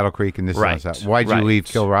on Saddle Creek, and this is on Saddle. Why'd you Right. leave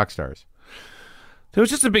Kill Rock Stars? There was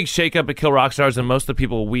just a big shakeup at Kill Rock Stars, and most of the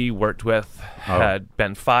people we worked with had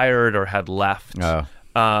been fired or had left. Oh.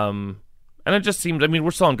 And it just seemed,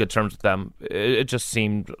 we're still on good terms with them. It just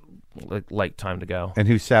seemed like time to go. And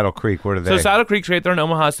who's Saddle Creek? What are they? So Saddle Creek's right there in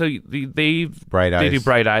Omaha. So they Bright Eyes. They do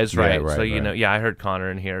Bright Eyes, right? Yeah, right, so right. I heard Connor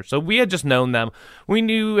in here. So we had just known them. We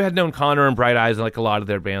had known Connor and Bright Eyes and a lot of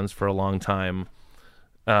their bands for a long time.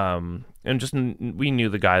 And just we knew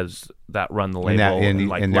the guys that run the label and they're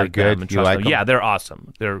like good. them and You trust like them. them? Yeah, they're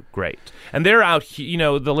awesome. They're great, and they're out.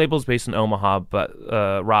 The label's based in Omaha, but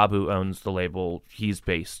Rob, who owns the label, he's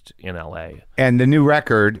based in L.A. And the new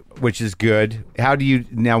record, which is good. How do you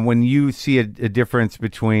now when you see a difference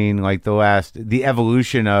between like the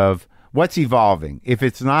evolution of what's evolving? If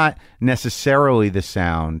it's not necessarily the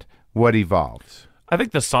sound, what evolves? I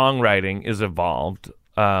think the songwriting is evolved.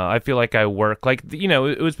 I feel like I work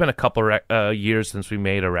it's been a couple years since we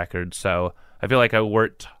made a record, so I feel like I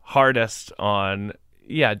worked hardest on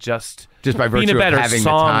just by virtue being a better of having the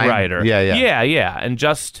time. songwriter.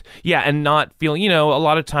 And not feeling a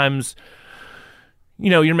lot of times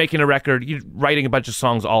you're making a record, you're writing a bunch of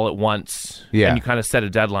songs all at once, and you kind of set a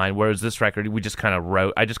deadline. Whereas this record, I just kind of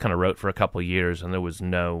wrote for a couple of years, and there was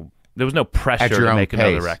no pressure to make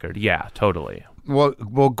another record. Yeah, totally.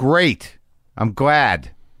 Well, great. I'm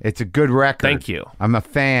glad. It's a good record. Thank you. I'm a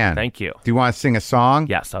fan. Thank you. Do you want to sing a song?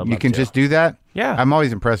 Yes, I would You love can to. just do that? Yeah. I'm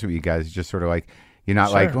always impressed with you guys. It's just sort of like, you're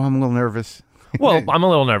not like, I'm a little nervous. Well, I'm a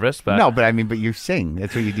little nervous, but... No, but you sing.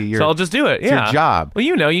 That's what you do. So I'll just do it, It's your job. Well,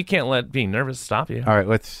 you can't let being nervous stop you. All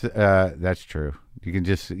right, that's true. You can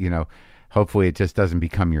just, hopefully it just doesn't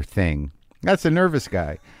become your thing. That's a nervous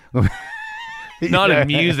guy. Not in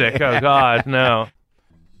music. Oh, God, no.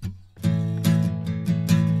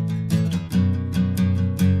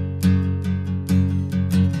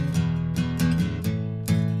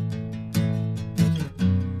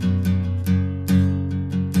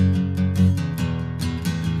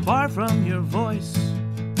 Far from your voice,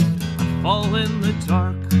 I fall in the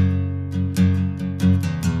dark.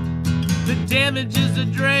 The damage is a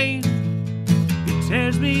drain, it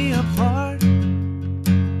tears me apart.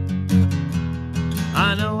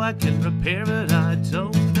 I know I can repair, but I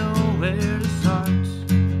don't know where to start.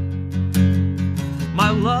 My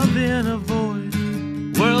love in a void,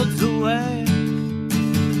 worlds away.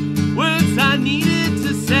 Words I needed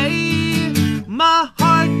to say, my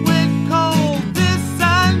heart went cold. This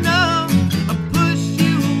I know, I pushed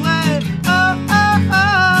you away. Oh, oh,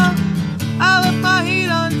 oh, I left my heat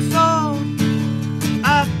untold.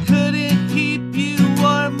 I couldn't keep you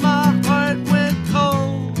warm, my heart went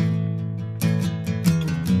cold.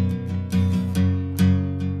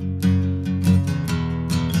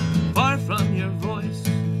 Far from your voice,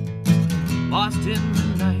 lost in the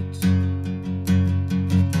night.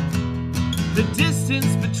 The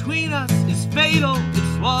distance between us is fatal,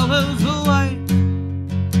 it swallows the light.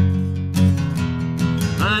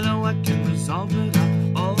 I know I can resolve it,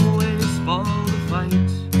 I always fall to fight.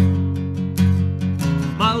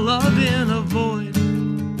 My love in a void,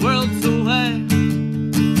 worlds away.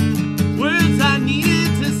 Words I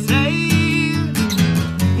needed to say,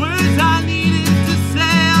 words I needed to say,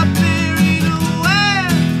 I buried away.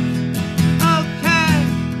 Okay,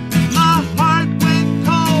 my heart went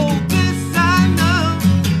cold, this I know,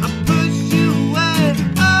 I pushed you away.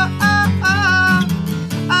 Oh, oh, oh,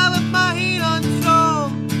 I left my heat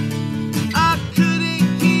untold. I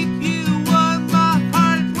couldn't keep you warm, my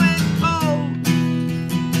heart went cold.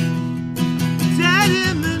 Dead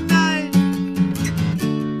in the night,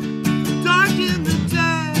 dark in the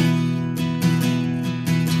day.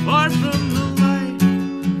 Far from the light,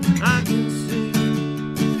 I can see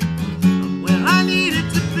I'm where I needed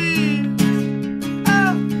to be.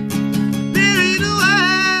 Oh, buried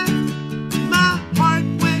away. My heart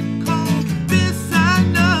went cold, this I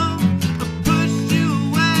know, I pushed you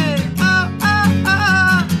away. Oh, oh,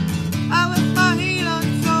 oh, I left my heat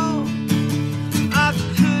untold. I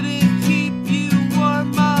couldn't keep you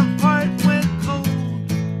warm, my heart went cold.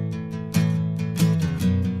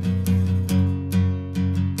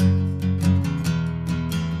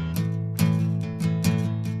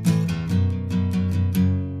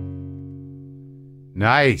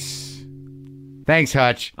 Nice. Thanks,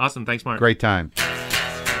 Hutch. Awesome. Thanks, Mark. Great time.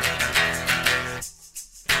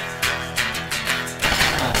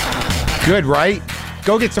 Good, right?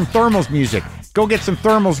 Go get some Thermals music. Go get some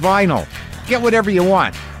Thermals vinyl. Get whatever you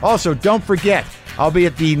want. Also, don't forget, I'll be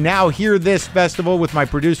at the Now Hear This Festival with my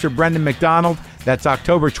producer, Brendan McDonald. That's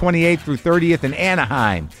October 28th through 30th in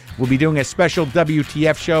Anaheim. We'll be doing a special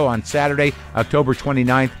WTF show on Saturday, October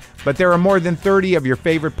 29th. But there are more than 30 of your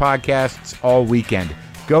favorite podcasts all weekend.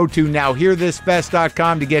 Go to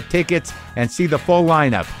nowhearthisfest.com to get tickets and see the full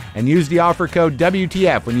lineup. And use the offer code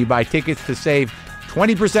WTF when you buy tickets to save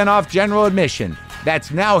 20% off general admission. That's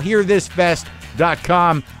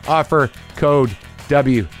nowhearthisfest.com, offer code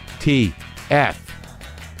WTF.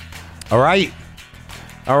 All right?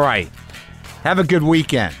 All right. Have a good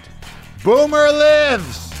weekend. Boomer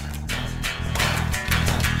lives!